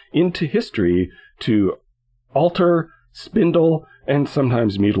back into history to alter, spindle, and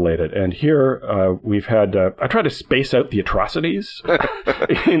sometimes mutilate it. And here we've had, I try to space out the atrocities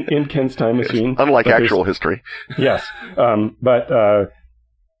in Ken's time machine. Unlike actual history. Yes. But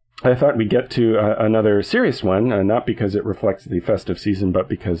I thought we'd get to another serious one, not because it reflects the festive season, but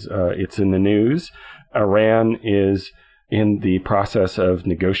because it's in the news. Iran is in the process of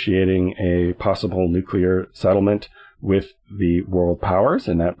negotiating a possible nuclear settlement with the world powers,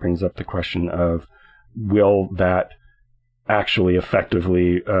 and that brings up the question of, will that actually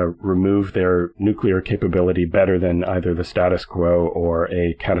effectively remove their nuclear capability better than either the status quo or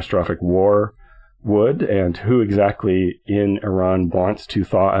a catastrophic war would, and who exactly in Iran wants to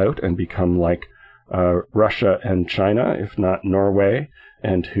thaw out and become like Russia and China, if not Norway,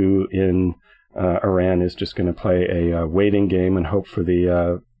 and who in Iran is just going to play a waiting game and hope for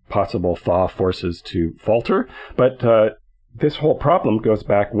the possible thaw forces to falter. But this whole problem goes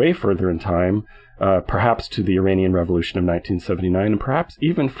back way further in time, perhaps to the Iranian Revolution of 1979, and perhaps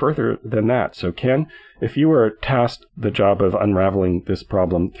even further than that. So, Ken, if you were tasked the job of unraveling this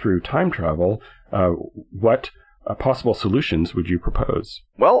problem through time travel, what possible solutions would you propose?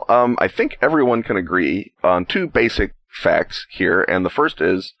 Well, I think everyone can agree on two basic facts here, and the first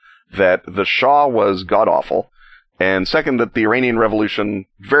is that the Shah was god-awful, and second, that the Iranian Revolution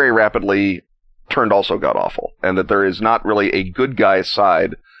very rapidly turned also god-awful, and that there is not really a good guy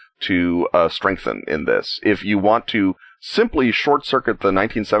side to strengthen in this. If you want to simply short-circuit the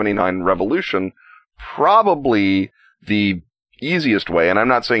 1979 revolution, probably the easiest way, and I'm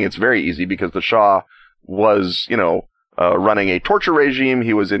not saying it's very easy because the Shah was, running a torture regime.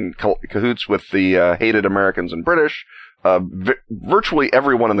 He was in cahoots with the hated Americans and British. Virtually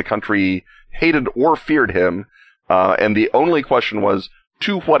everyone in the country hated or feared him, and the only question was,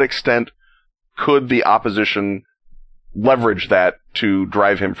 to what extent could the opposition leverage that to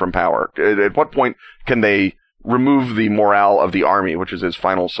drive him from power? At what point can they remove the morale of the army, which is his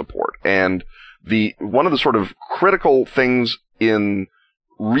final support? And one of the sort of critical things in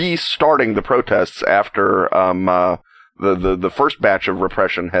restarting the protests after the first batch of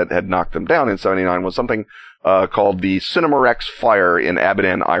repression had knocked them down in 79 was something called the Cinema Rex fire in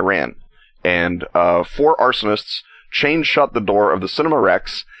Abadan, Iran. And 4 arsonists chained shut the door of the Cinema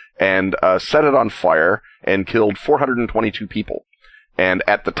Rex and set it on fire and killed 422 people. And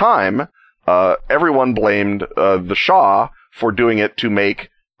at the time, everyone blamed the Shah for doing it to make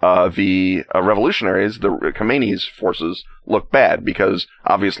the revolutionaries, the Khomeini's forces, look bad, because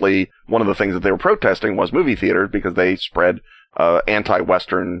obviously one of the things that they were protesting was movie theaters, because they spread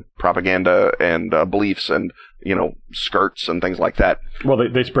anti-Western propaganda and beliefs and, skirts and things like that. Well,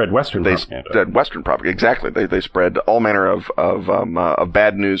 they spread Western propaganda. They spread Western propaganda, exactly. They spread all manner of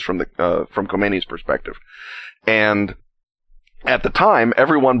bad news from Khomeini's perspective. And at the time,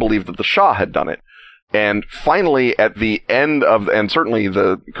 everyone believed that the Shah had done it. And finally, at the end and certainly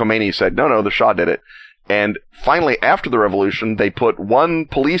the Khomeini said, no, the Shah did it. And finally, after the revolution, they put one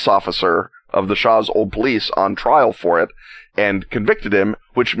police officer of the Shah's old police on trial for it and convicted him,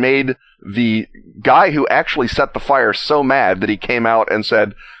 which made the guy who actually set the fire so mad that he came out and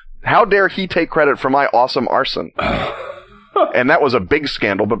said, how dare he take credit for my awesome arson? And that was a big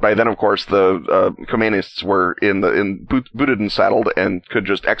scandal, but by then, of course, the Khomeinists were booted and saddled and could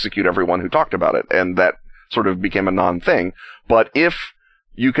just execute everyone who talked about it, and that sort of became a non-thing. But if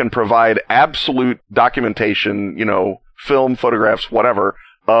you can provide absolute documentation, film, photographs, whatever,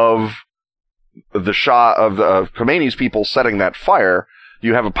 of the Shah, of Khomeini's people setting that fire,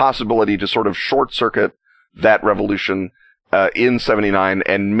 you have a possibility to sort of short-circuit that revolution in 79,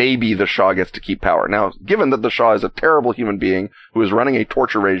 and maybe the Shah gets to keep power. Now, given that the Shah is a terrible human being who is running a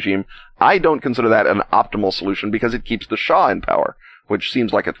torture regime, I don't consider that an optimal solution because it keeps the Shah in power, which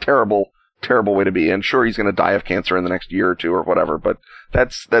seems like a terrible, terrible way to be. And sure, he's going to die of cancer in the next year or two or whatever, but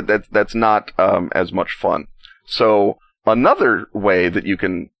that's not as much fun. So another way that you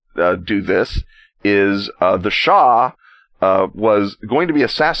can do this is the Shah was going to be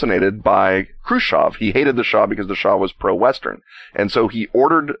assassinated by Khrushchev. He hated the Shah because the Shah was pro-Western. And so he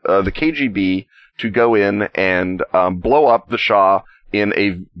ordered the KGB to go in and blow up the Shah in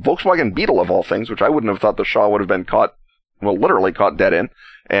a Volkswagen Beetle, of all things, which I wouldn't have thought the Shah would have been literally caught dead in.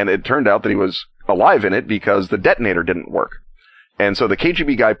 And it turned out that he was alive in it because the detonator didn't work. And so the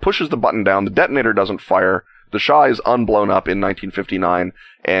KGB guy pushes the button down, the detonator doesn't fire, the Shah is unblown up in 1959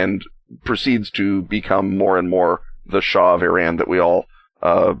 and proceeds to become more and more the Shah of Iran that we all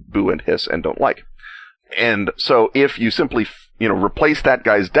boo and hiss and don't like. And so if you simply, replace that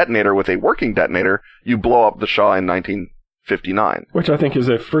guy's detonator with a working detonator, you blow up the Shah in 1959. Which I think is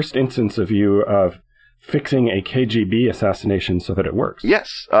a first instance of you fixing a KGB assassination so that it works.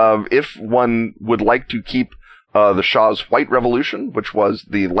 Yes. If one would like to keep the Shah's White Revolution, which was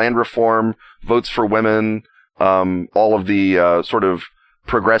the land reform, votes for women, all of the sort of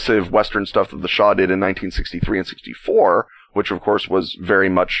progressive Western stuff that the Shah did in 1963 and 64, which of course was very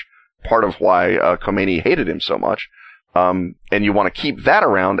much part of why Khomeini hated him so much, and you want to keep that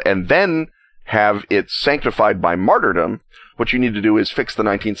around and then have it sanctified by martyrdom, what you need to do is fix the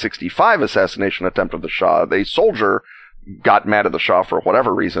 1965 assassination attempt of the Shah. A soldier got mad at the Shah for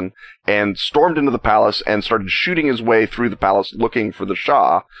whatever reason and stormed into the palace and started shooting his way through the palace looking for the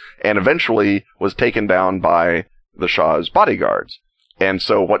Shah, and eventually was taken down by the Shah's bodyguards. And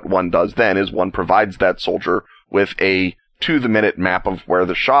so what one does then is one provides that soldier with a to-the-minute map of where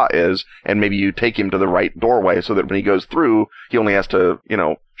the Shah is, and maybe you take him to the right doorway so that when he goes through, he only has to,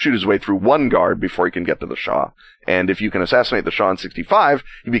 shoot his way through one guard before he can get to the Shah. And if you can assassinate the Shah in 65,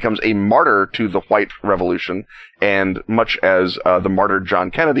 he becomes a martyr to the White Revolution, and much as the martyred John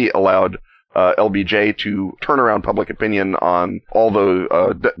Kennedy allowed LBJ to turn around public opinion on all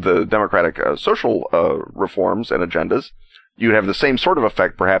the democratic social reforms and agendas, you'd have the same sort of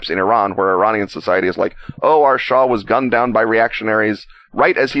effect perhaps in Iran, where Iranian society is like, oh, our Shah was gunned down by reactionaries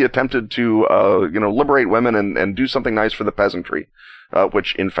right as he attempted to, liberate women and do something nice for the peasantry,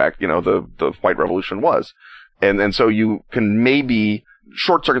 which in fact, the White Revolution was. And so you can maybe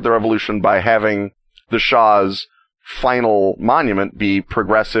short-circuit the revolution by having the Shah's final monument be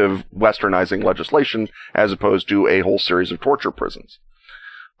progressive westernizing legislation as opposed to a whole series of torture prisons.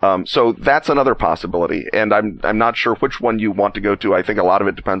 So that's another possibility, and I'm not sure which one you want to go to. I think a lot of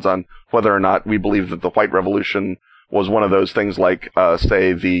it depends on whether or not we believe that the White Revolution was one of those things like,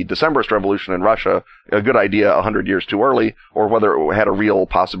 say, the Decembrist Revolution in Russia, a good idea 100 years too early, or whether it had a real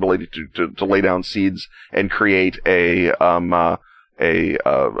possibility to lay down seeds and create a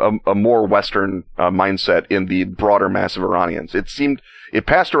more Western mindset in the broader mass of Iranians. It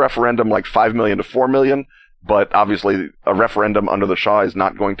passed a referendum like 5 million to 4 million. But obviously, a referendum under the Shah is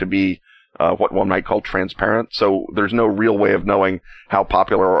not going to be what one might call transparent. So there's no real way of knowing how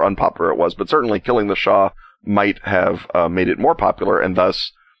popular or unpopular it was. But certainly, killing the Shah might have made it more popular, and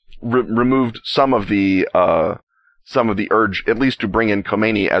thus removed some of the urge, at least to bring in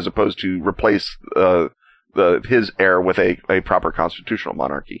Khomeini, as opposed to replace his heir with a proper constitutional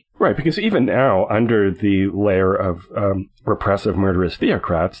monarchy. Right, because even now, under the layer of repressive, murderous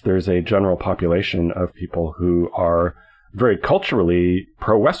theocrats, there's a general population of people who are very culturally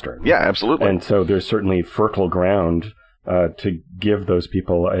pro-Western. Yeah, absolutely. And so there's certainly fertile ground to give those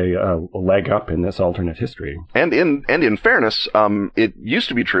people a leg up in this alternate history. And in fairness, it used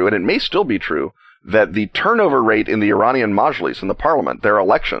to be true, and it may still be true, that the turnover rate in the Iranian Majlis, in the parliament, their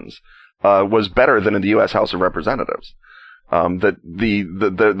elections, was better than in the U.S. House of Representatives. That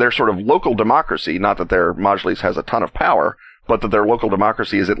their sort of local democracy, not that their Majlis has a ton of power, but that their local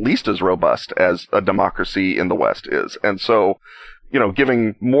democracy is at least as robust as a democracy in the West is. And so,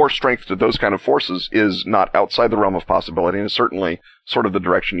 giving more strength to those kind of forces is not outside the realm of possibility, and is certainly sort of the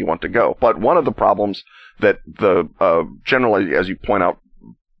direction you want to go. But one of the problems that the generally, as you point out,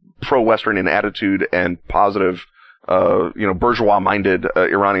 pro-Western in attitude and positive bourgeois-minded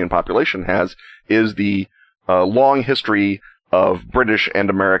Iranian population has is the long history of British and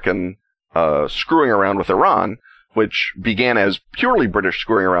American screwing around with Iran, which began as purely British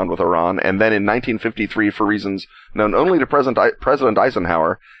screwing around with Iran, and then in 1953, for reasons known only to President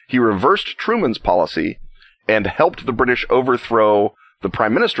Eisenhower, he reversed Truman's policy and helped the British overthrow the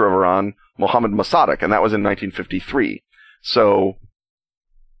Prime Minister of Iran, Mohammad Mossadegh, and that was in 1953. So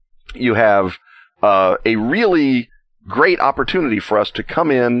you have a really great opportunity for us to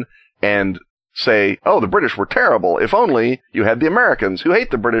come in and say, oh, the British were terrible. If only you had the Americans who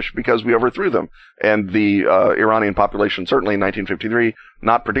hate the British because we overthrew them. And the Iranian population, certainly in 1953,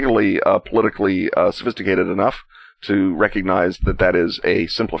 not particularly politically sophisticated enough to recognize that that is a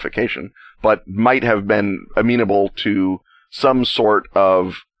simplification, but might have been amenable to some sort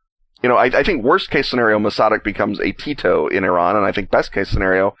of, I think worst case scenario, Mossadegh becomes a Tito in Iran, and I think best case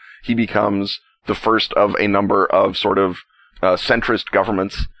scenario, he becomes the first of a number of sort of centrist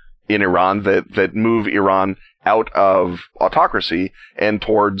governments in Iran that move Iran out of autocracy and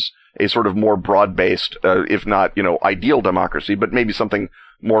towards a sort of more broad-based, if not, ideal democracy, but maybe something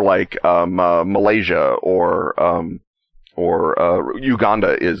more like Malaysia or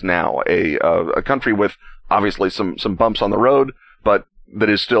Uganda is now, a country with obviously some bumps on the road, but that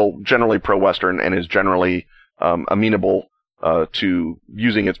is still generally pro-Western and is generally amenable to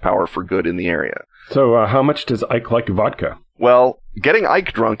using its power for good in the area. So how much does Ike like vodka? Well, getting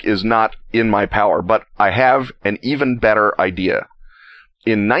Ike drunk is not in my power, but I have an even better idea.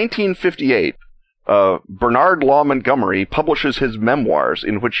 In 1958, Bernard Law Montgomery publishes his memoirs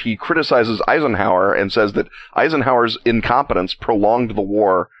in which he criticizes Eisenhower and says that Eisenhower's incompetence prolonged the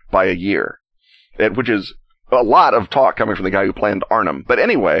war by a year, which is a lot of talk coming from the guy who planned Arnhem. But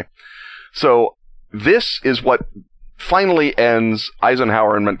anyway, so this is what finally ends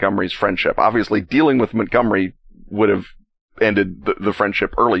Eisenhower and Montgomery's friendship. Obviously, dealing with Montgomery would have ended the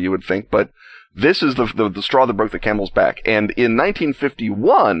friendship early, you would think, but this is the straw that broke the camel's back. And in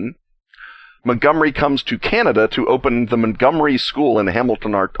 1951, Montgomery comes to Canada to open the Montgomery School in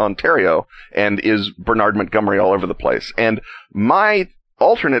Hamilton, Ontario, and is Bernard Montgomery all over the place. And my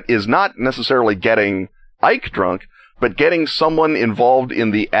alternate is not necessarily getting Ike drunk, but getting someone involved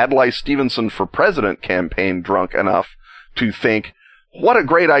in the Adlai Stevenson for President campaign drunk enough to think, what a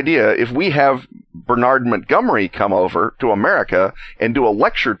great idea if we have Bernard Montgomery come over to America and do a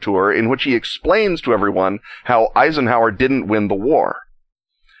lecture tour in which he explains to everyone how Eisenhower didn't win the war.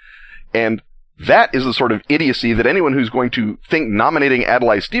 And that is the sort of idiocy that anyone who's going to think nominating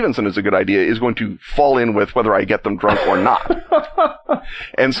Adlai Stevenson is a good idea is going to fall in with whether I get them drunk or not.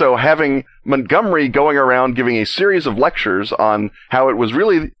 And so having Montgomery going around giving a series of lectures on how it was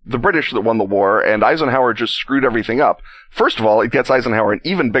really the British that won the war and Eisenhower just screwed everything up. First of all, it gets Eisenhower an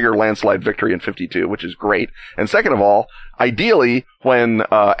even bigger landslide victory in 52, which is great. And second of all, ideally, when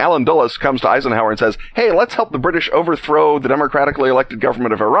Allen Dulles comes to Eisenhower and says, hey, let's help the British overthrow the democratically elected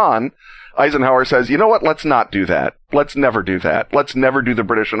government of Iran, Eisenhower says, you know what, let's not do that. Let's never do that. Let's never do the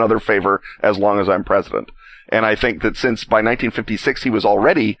British another favor as long as I'm president. And I think that since by 1956 he was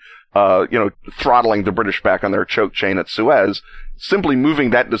already, throttling the British back on their choke chain at Suez, simply moving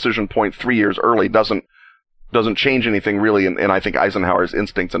that decision point 3 years early doesn't change anything really in I think Eisenhower's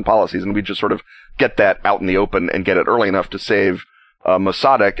instincts and policies, and we just sort of get that out in the open and get it early enough to save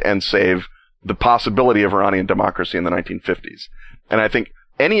Mossadegh and save the possibility of Iranian democracy in the 1950s. And I think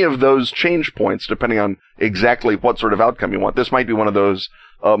any of those change points, depending on exactly what sort of outcome you want, this might be one of those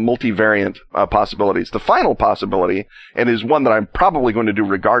multivariant possibilities. The final possibility, and is one that I'm probably going to do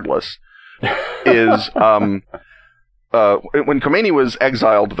regardless, is when Khomeini was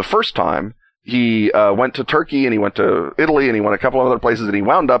exiled the first time, he went to Turkey and he went to Italy and he went a couple of other places and he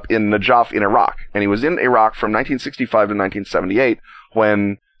wound up in Najaf in Iraq. And he was in Iraq from 1965 to 1978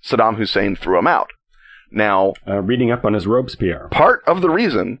 when Saddam Hussein threw him out. Now, reading up on his Robespierre. Part of the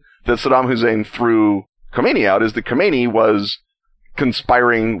reason that Saddam Hussein threw Khomeini out is that Khomeini was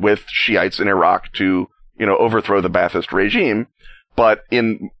conspiring with Shiites in Iraq to, overthrow the Ba'athist regime. But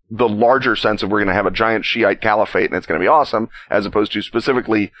in the larger sense of we're going to have a giant Shiite caliphate and it's going to be awesome, as opposed to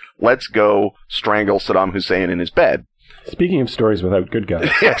specifically, let's go strangle Saddam Hussein in his bed. Speaking of stories without good guys.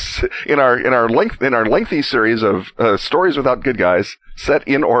 Yes, in our lengthy series of stories without good guys set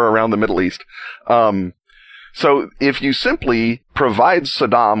in or around the Middle East. So if you simply provide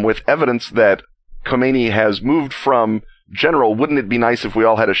Saddam with evidence that Khomeini has moved from general, wouldn't it be nice if we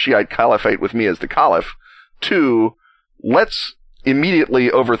all had a Shiite caliphate with me as the caliph, to let's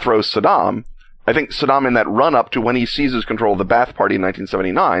immediately overthrow Saddam, I think Saddam in that run-up to when he seizes control of the Ba'ath Party in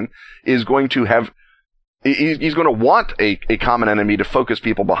 1979 is going to have, he's going to want a common enemy to focus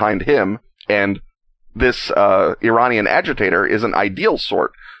people behind him, and this Iranian agitator is an ideal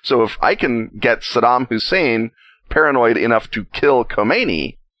sort. So if I can get Saddam Hussein paranoid enough to kill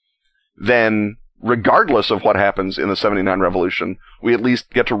Khomeini, then regardless of what happens in the 79 revolution, we at least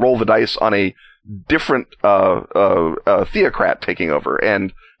get to roll the dice on a different theocrat taking over.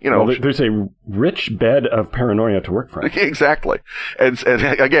 And, there's a rich bed of paranoia to work from. Exactly. And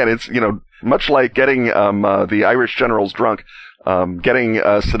again, it's, much like getting the Irish generals drunk, getting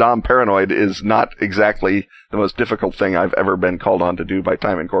Saddam paranoid is not exactly the most difficult thing I've ever been called on to do by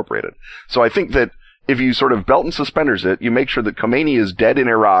Time Incorporated. So I think that if you sort of belt and suspenders it, you make sure that Khomeini is dead in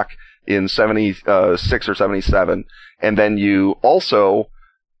Iraq in 76 or 77, and then you also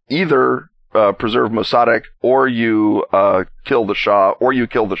either preserve Mossadegh or you kill the Shah,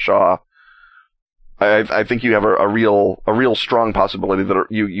 I think you have a real strong possibility that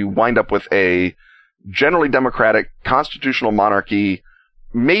you wind up with a generally democratic constitutional monarchy,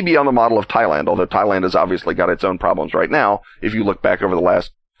 maybe on the model of Thailand, although Thailand has obviously got its own problems right now if you look back over the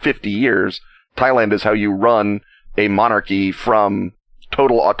last 50 years, Thailand is how you run a monarchy from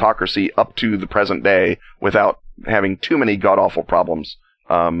total autocracy up to the present day without having too many god-awful problems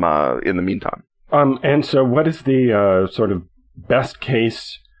in the meantime. And so what is the sort of best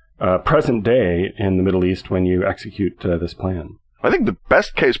case present day in the Middle East when you execute this plan? I think the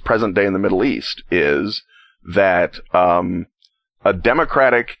best case present day in the Middle East is that a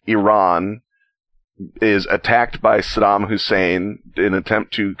democratic Iran is attacked by Saddam Hussein in an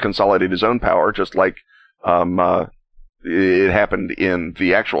attempt to consolidate his own power, just like it happened in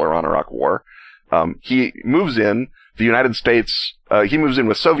the actual Iran-Iraq War. He moves in. The United States, he moves in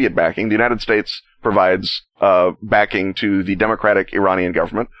with Soviet backing. The United States provides backing to the democratic Iranian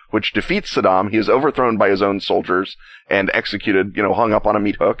government, which defeats Saddam. He is overthrown by his own soldiers and executed, hung up on a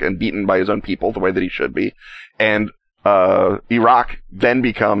meat hook and beaten by his own people the way that he should be. And Iraq then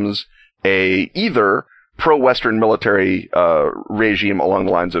becomes either pro-Western military regime along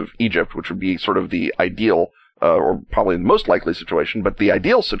the lines of Egypt, which would be sort of the ideal or probably the most likely situation. But the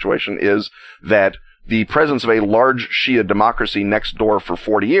ideal situation is that the presence of a large Shia democracy next door for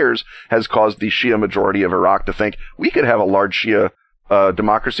 40 years has caused the Shia majority of Iraq to think we could have a large Shia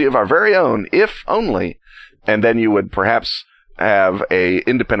democracy of our very own, if only. And then you would perhaps have a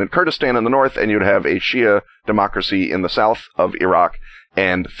independent Kurdistan in the north, and you'd have a Shia democracy in the south of Iraq,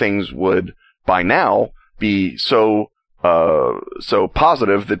 and things would, by now, be so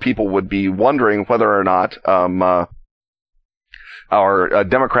positive that people would be wondering whether or not our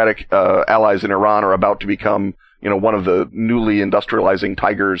democratic allies in Iran are about to become, one of the newly industrializing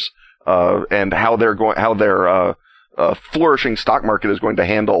tigers, and how their flourishing stock market is going to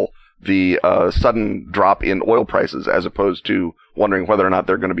handle the sudden drop in oil prices, as opposed to wondering whether or not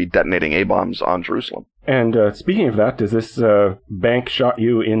they're going to be detonating A-bombs on Jerusalem. And speaking of that, does this bank shot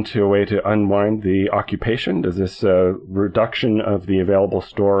you into a way to unwind the occupation? Does this reduction of the available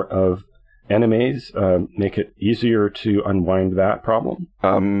store of enemies make it easier to unwind that problem?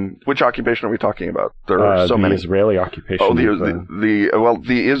 Which occupation are we talking about? There are so many. The Israeli occupation. Oh,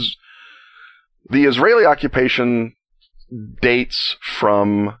 the Israeli occupation dates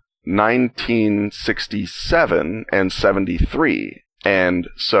from 1967 and 73, and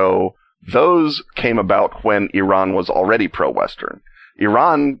so those came about when Iran was already pro-Western.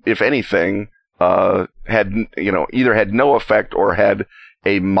 Iran, if anything, had either had no effect or had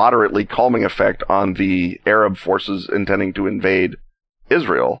a moderately calming effect on the Arab forces intending to invade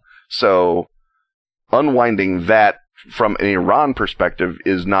Israel. So unwinding that from an Iran perspective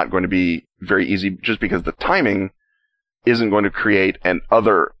is not going to be very easy, just because the timing isn't going to create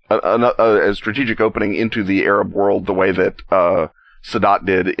a strategic opening into the Arab world the way that Sadat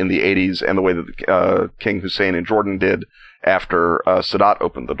did in the 80s, and the way that King Hussein in Jordan did after Sadat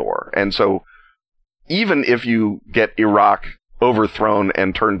opened the door. And so even if you get Iraq overthrown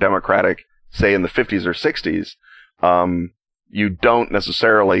and turned democratic, say in the 50s or 60s, you don't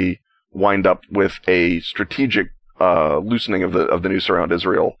necessarily wind up with a strategic loosening of the noose around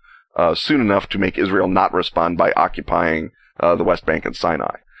Israel soon enough to make Israel not respond by occupying the West Bank and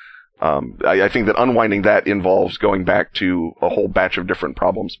Sinai. I think that unwinding that involves going back to a whole batch of different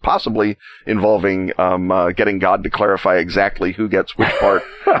problems, possibly involving getting God to clarify exactly who gets which part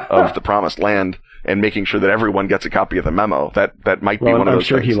of the promised land, and making sure that everyone gets a copy of the memo. That might be one of those I'm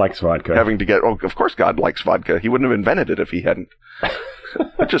sure things. He likes vodka. Of course God likes vodka. He wouldn't have invented it if he hadn't.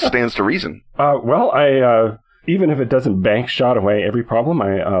 It just stands to reason. Even if it doesn't bank shot away every problem,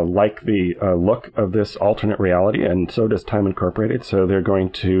 I like the look of this alternate reality, and so does Time Incorporated. So they're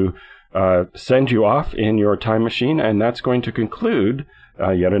going to send you off in your time machine, and that's going to conclude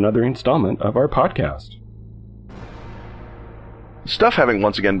yet another installment of our podcast. Stuff having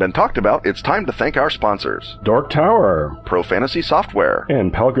once again been talked about, it's time to thank our sponsors. Dork Tower, Pro Fantasy Software,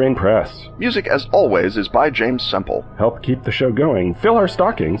 and Pelgrane Press. Music, as always, is by James Semple. Help keep the show going. Fill our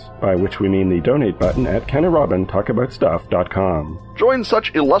stockings, by which we mean the donate button at KenandRobinTalkAboutStuff.com. Join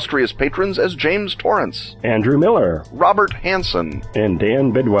such illustrious patrons as James Torrance, Andrew Miller, Robert Hansen, and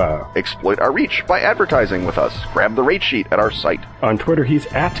Dan Bidwell. Exploit our reach by advertising with us. Grab the rate sheet at our site. On Twitter, he's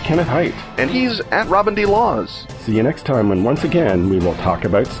at Kenneth Haidt. And he's at Robin D. Laws. See you next time when once again we will talk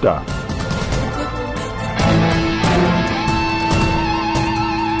about stuff.